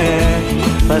φοβάμαι,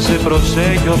 θα σε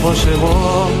προσέχει όπως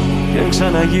εγώ και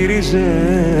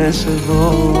ξαναγύριζες εδώ.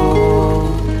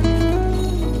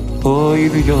 Ο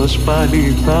ίδιος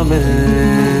πάλι θα με.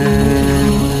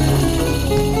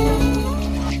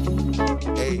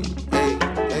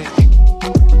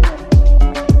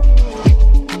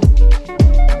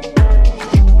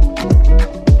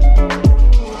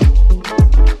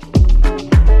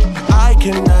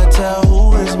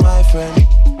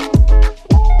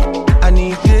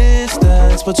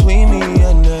 Between me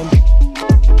and them,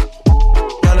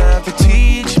 gonna have to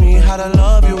teach me how to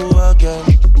love you again.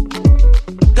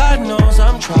 God knows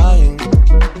I'm trying.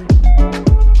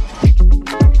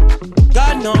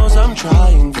 God knows I'm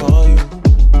trying for you.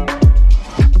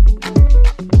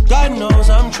 God knows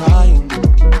I'm trying.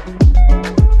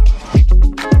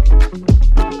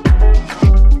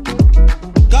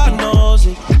 God knows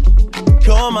it.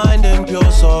 Pure mind and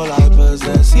pure soul I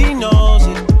possess. He knows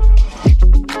it.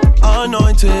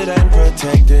 Anointed and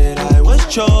protected, I was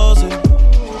chosen.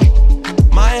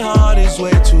 My heart is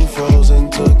way too frozen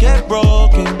to get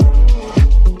broken.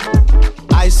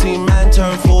 I seen man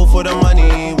turn fool for the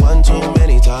money one too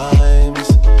many times.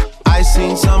 I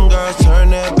seen some girls turn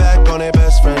their back on their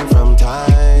best friend from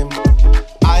time.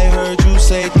 I heard you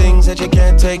say things that you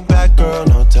can't take back, girl,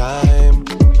 no time.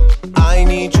 I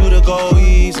need you to go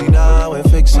easy now and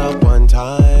fix up one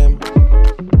time.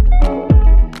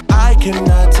 I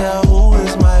cannot tell who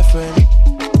is my friend.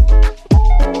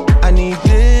 I need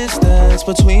distance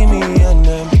between me and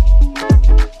them.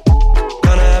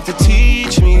 Gonna have to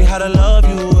teach me how to love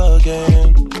you again.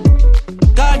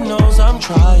 God knows I'm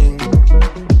trying.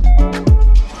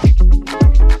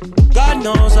 God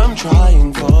knows I'm trying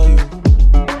for you.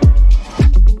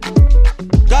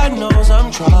 God knows I'm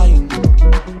trying.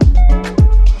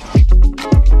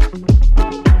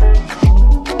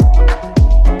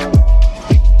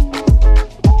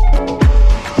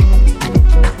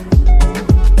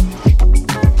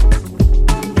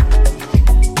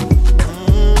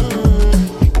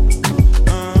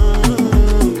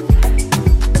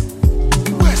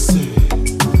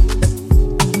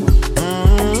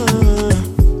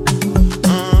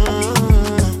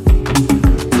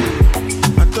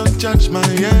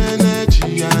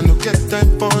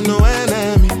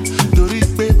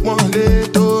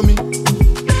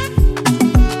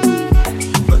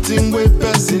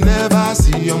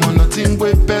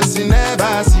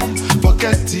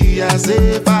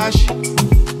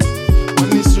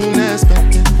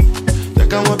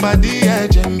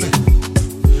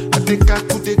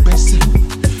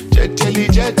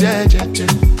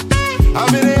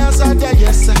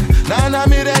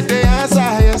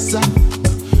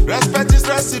 Respect is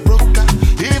reciprocal,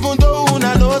 even though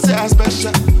una know say I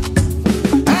special.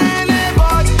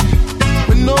 Anybody,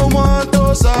 we no want to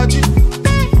search you.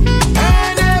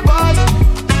 Anybody,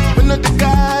 we no the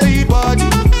carry body.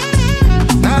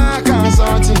 Nah, can't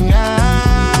something,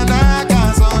 nah,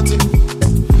 can't something.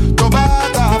 To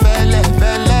bata fele,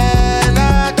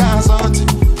 nah, can't something.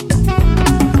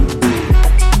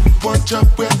 One job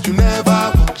where you never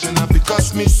walk, and because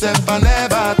me self I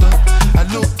never done. I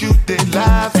look you, they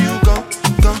laugh, you go,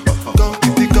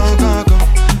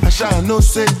 I shall no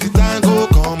say the time go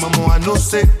come, mama, I no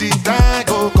say the time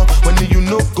go come. When you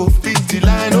no go fit the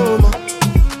line, oh ma.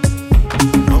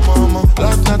 Mama,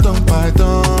 life not on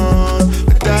python.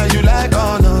 I tell you like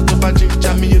oh no, to buy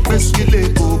Jimmy a best kill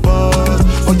it go boss.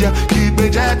 Oh yeah, keep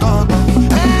it jack on.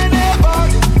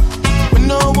 Anybody,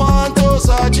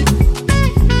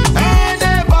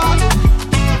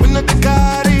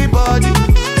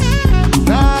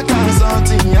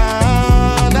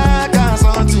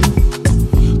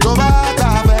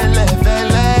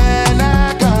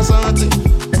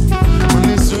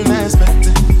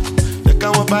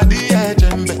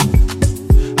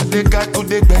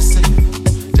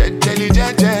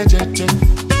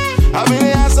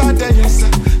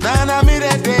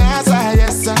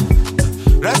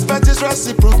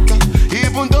 reciprocal,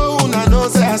 even though una know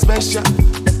say I special.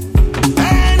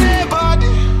 Anybody,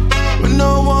 we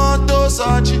no want to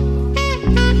search it.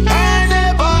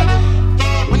 Anybody,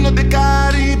 we know the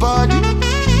carry body.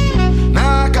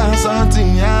 Na can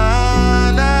something,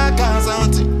 yeah, na can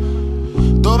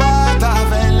something. To bata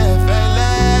fele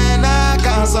fele, na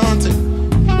can something.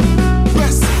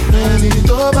 Yes,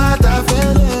 to bata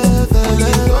fele fele,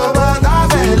 to bata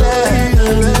fele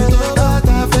fele, to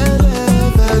bata fele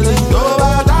fele, to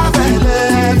bata fele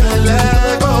fele,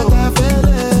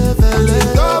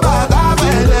 to bata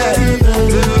fele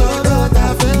fele, to bata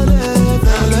fele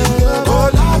fele, go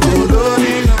la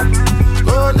bolori,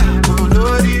 go la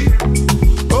bolori,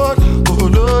 go la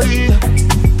bolori.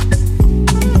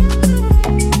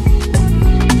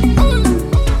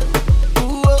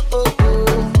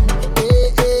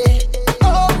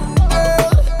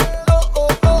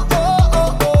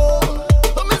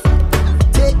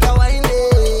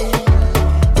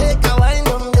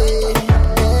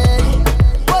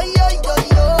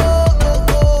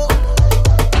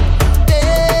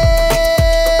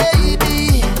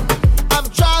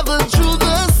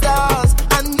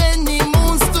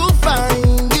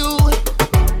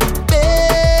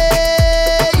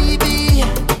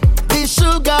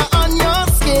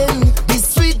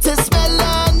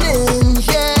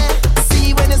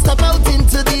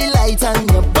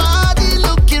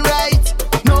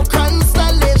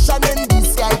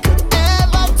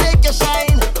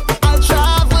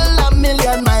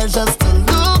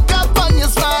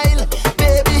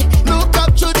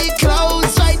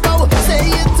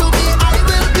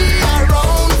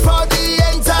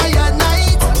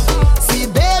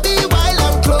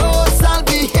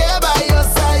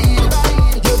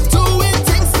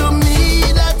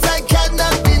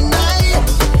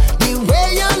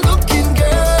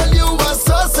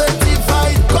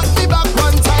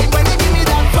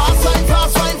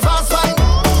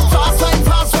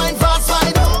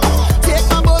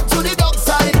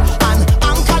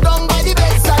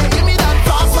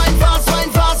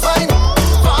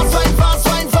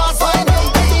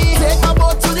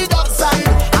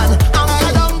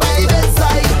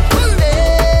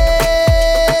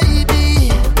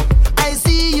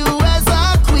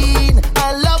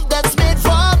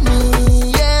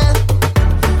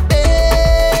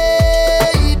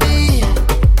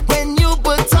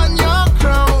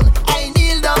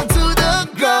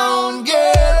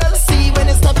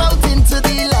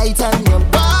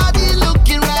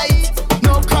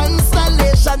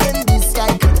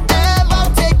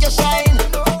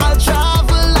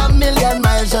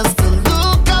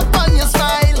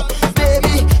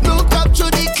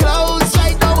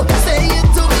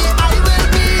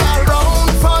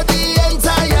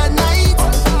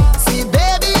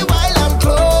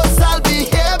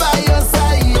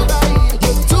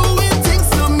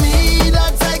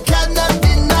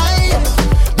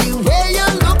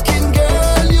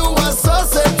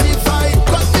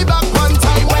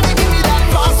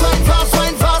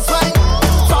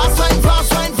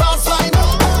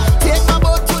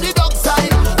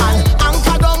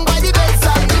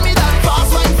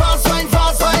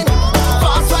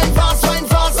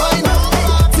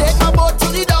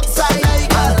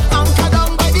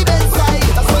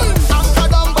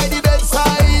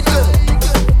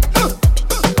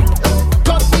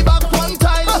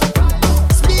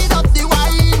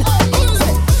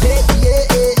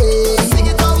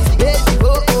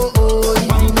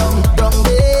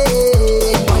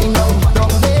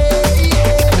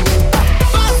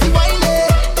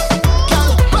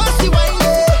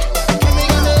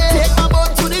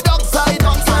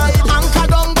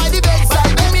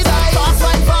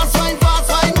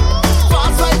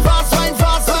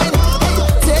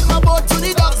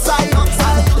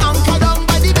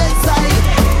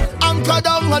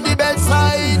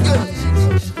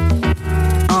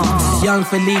 Young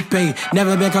Felipe,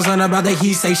 never been concerned about the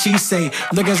he say, she say.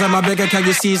 Look inside my bank account,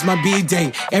 you see it's my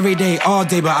B-day. Every day, all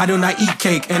day, but I do not eat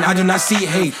cake, and I do not see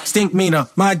hate. Stink meaner,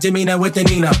 my demeanor with the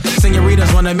Nina.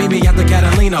 Senoritas wanna meet me at the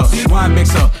Catalina. Wine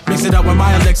mixer, mix it up with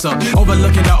my elixir.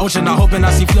 Overlooking the ocean, I'm hoping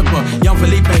I see Flipper. Young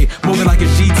Felipe, moving like a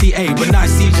GTA, but not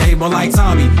CJ, more like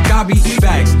Tommy. Gobby,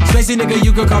 facts. Spacey nigga,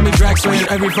 you could call me Drax, swinging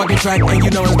every fucking track, and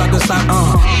you know it's about to stop.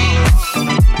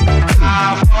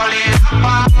 I'm falling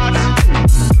apart.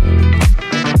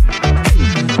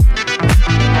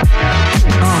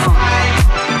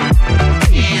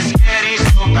 It's getting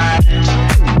so bad.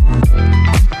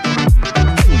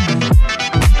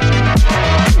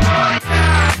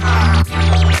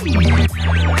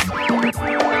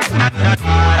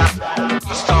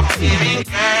 Stop feeling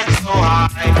get so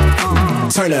high.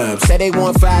 Turn up. Say they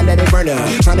want fire, let it burn up.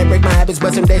 Tryna break my habits,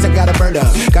 but some days I gotta burn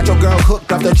up. Got your girl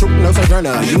hooked off the truth, no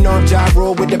sojourner. You know I'm Ja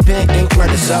Rule with the pen, ink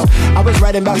murder. So I was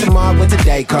writing about tomorrow with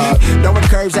today called. Throwing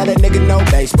curves at a nigga, no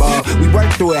baseball. We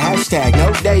work through it, hashtag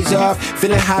no days off.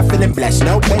 Feeling high, feeling blessed,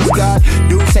 no base God.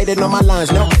 Dudes say that on my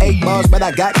lines, no 8 balls, but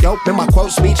I got dope in my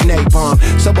quote speech napalm.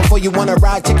 So before you wanna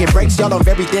ride, ticket breaks, y'all on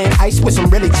everything ice with some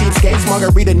really cheap skates.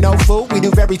 Margarita, no food, we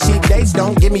do very cheap dates.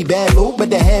 Don't give me bad mood, but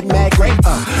the head mad great.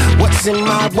 What's in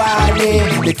my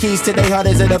wallet? The keys to their heart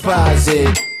is a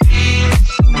deposit.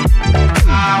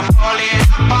 I'm falling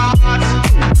apart.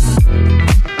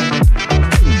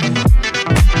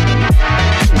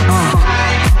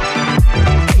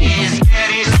 It's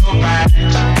getting so bad.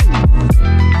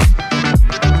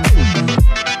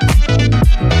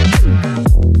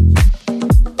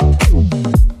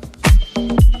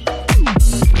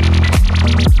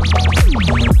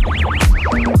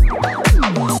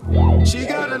 She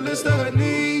got a list of her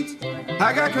needs.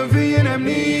 I got convenient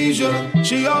amnesia.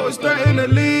 She always threatened to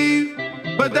leave,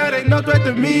 but that ain't no threat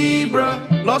to me, bruh.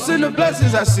 Lost in the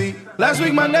blessings I see. Last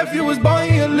week my nephew was born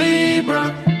in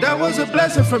Libra. That was a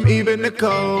blessing from even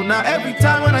Nicole. Now every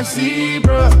time when I see,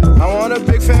 bruh, I want a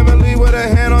big family with a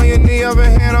hand on your knee, other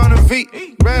hand on the feet.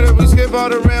 Rather we skip all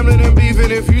the rambling and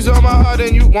beefing. If you saw my heart,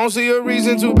 then you won't see a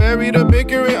reason to bury the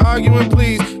bickering, arguing,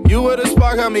 please. You were the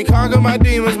spark, help me conquer my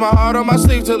demons. My heart on my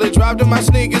sleeve till it dropped in my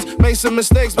sneakers. Made some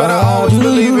mistakes, but I always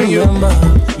believe in you.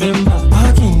 Remember,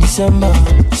 back in December,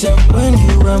 when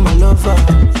you were my lover,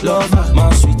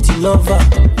 my sweetie lover.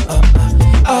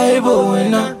 I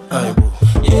winner,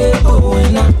 yeah,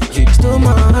 winner. You stole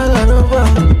my heart over.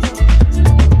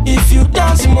 If you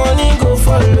dance, money go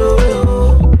follow.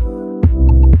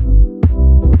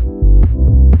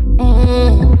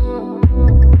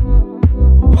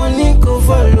 Money go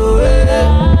follow.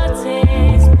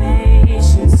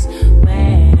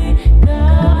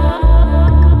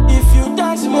 If you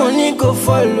dance, money go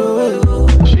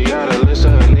follow. She got a list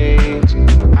of her needs.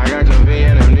 I got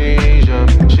convenient amnesia.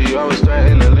 She always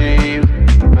threatened to leave,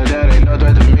 but that ain't no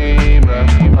threat to me,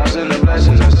 bruh. Lost in the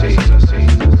blessings I see.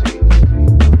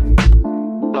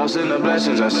 Lost in the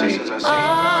blessings I see.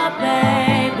 Oh,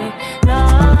 baby,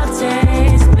 love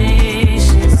takes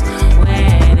patience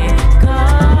when it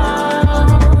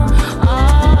goes.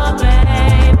 Oh,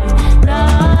 baby,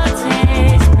 love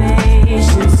takes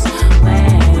patience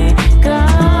when it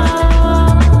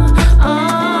goes. Oh,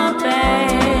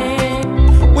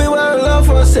 baby. We were in love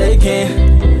for a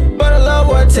second, but the love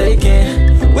was taken.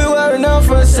 We were enough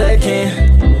for a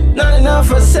second, not enough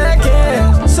for a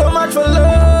second. So much for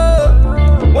love.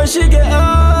 When she get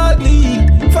ugly,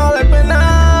 fall like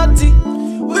penalty.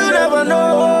 We'll never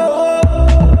know.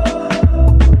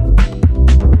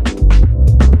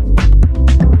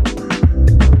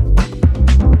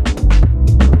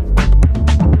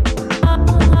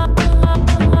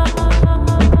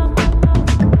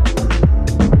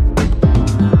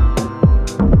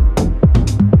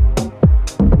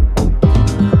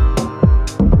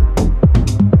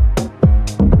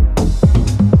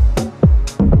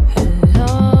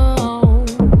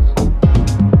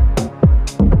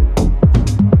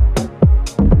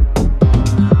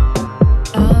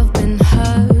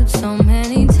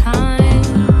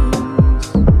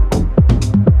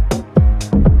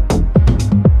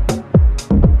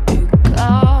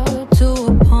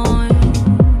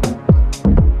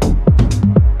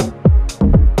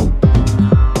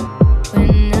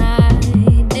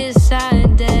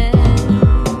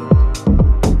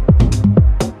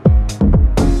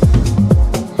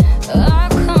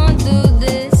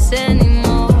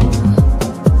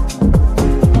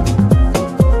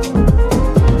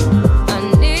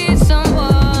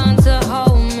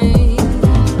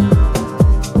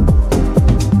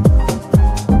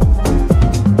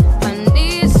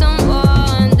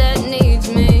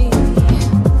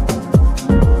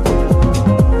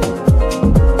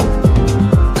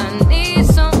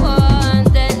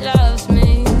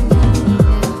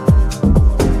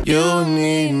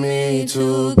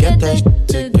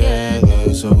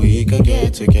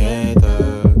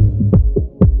 together.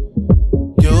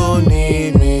 You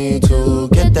need me to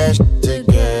get that shit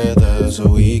together so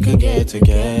we can get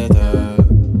together.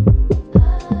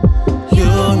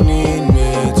 You need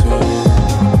me to.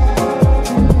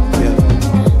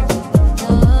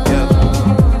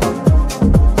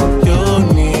 You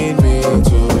need me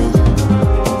to.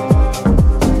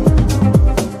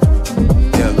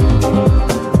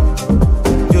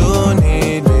 You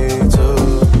need me to.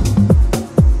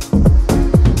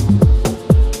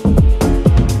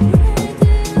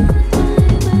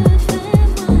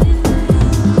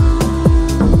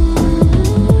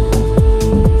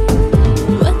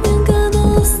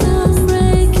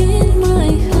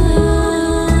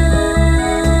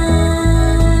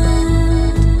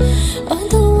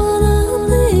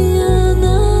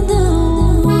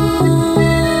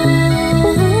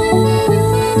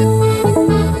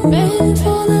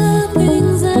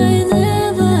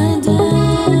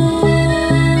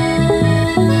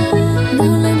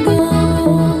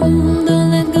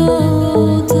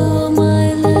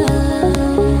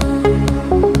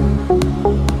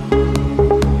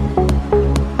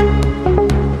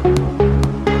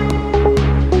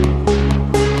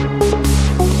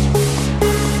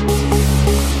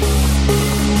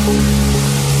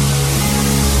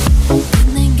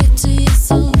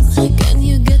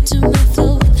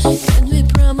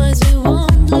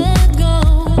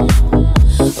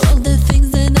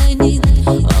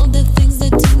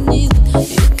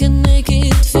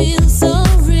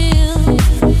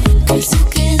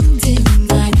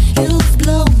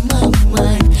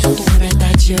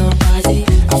 body,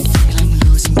 I feel I'm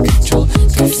losing control.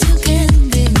 'Cause you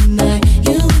can't deny,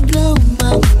 you blow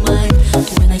my mind.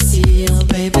 When I see you,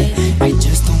 baby, I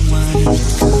just don't wanna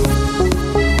let go.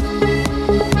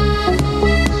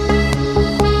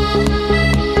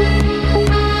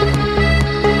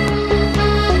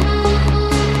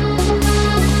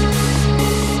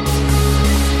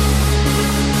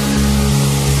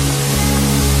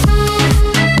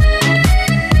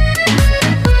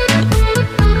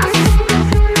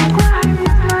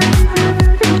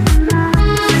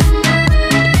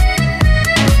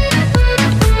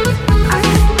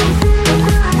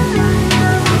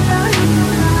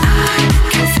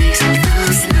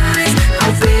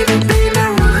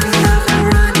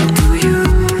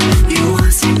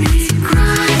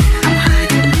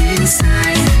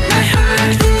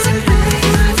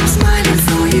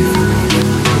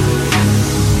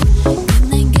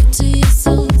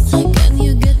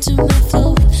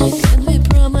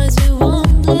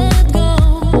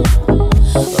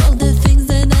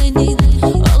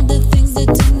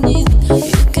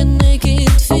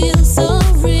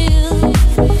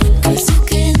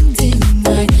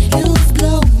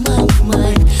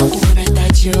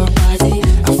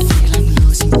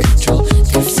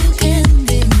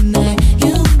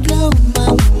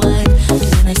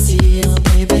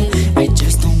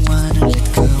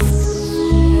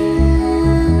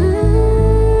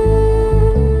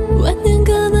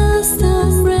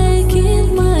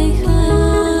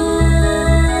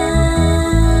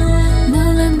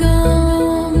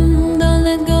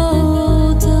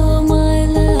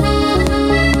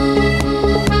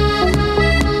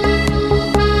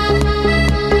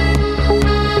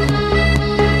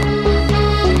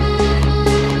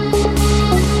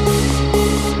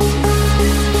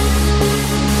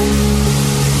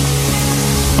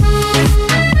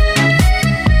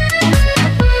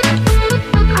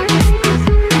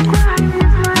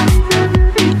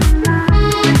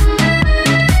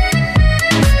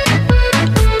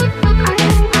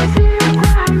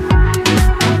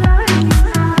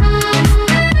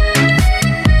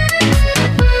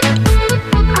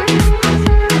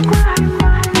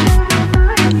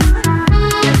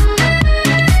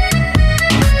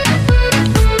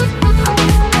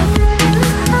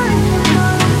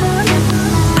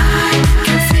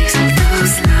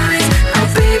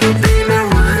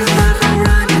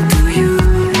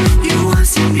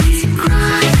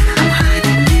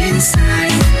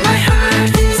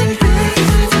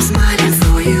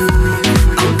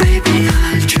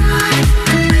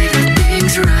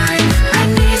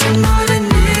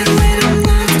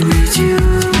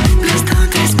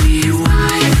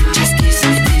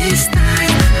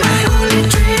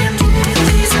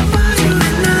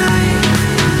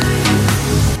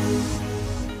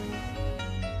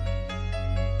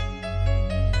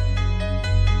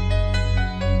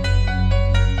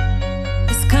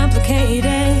 Complicated.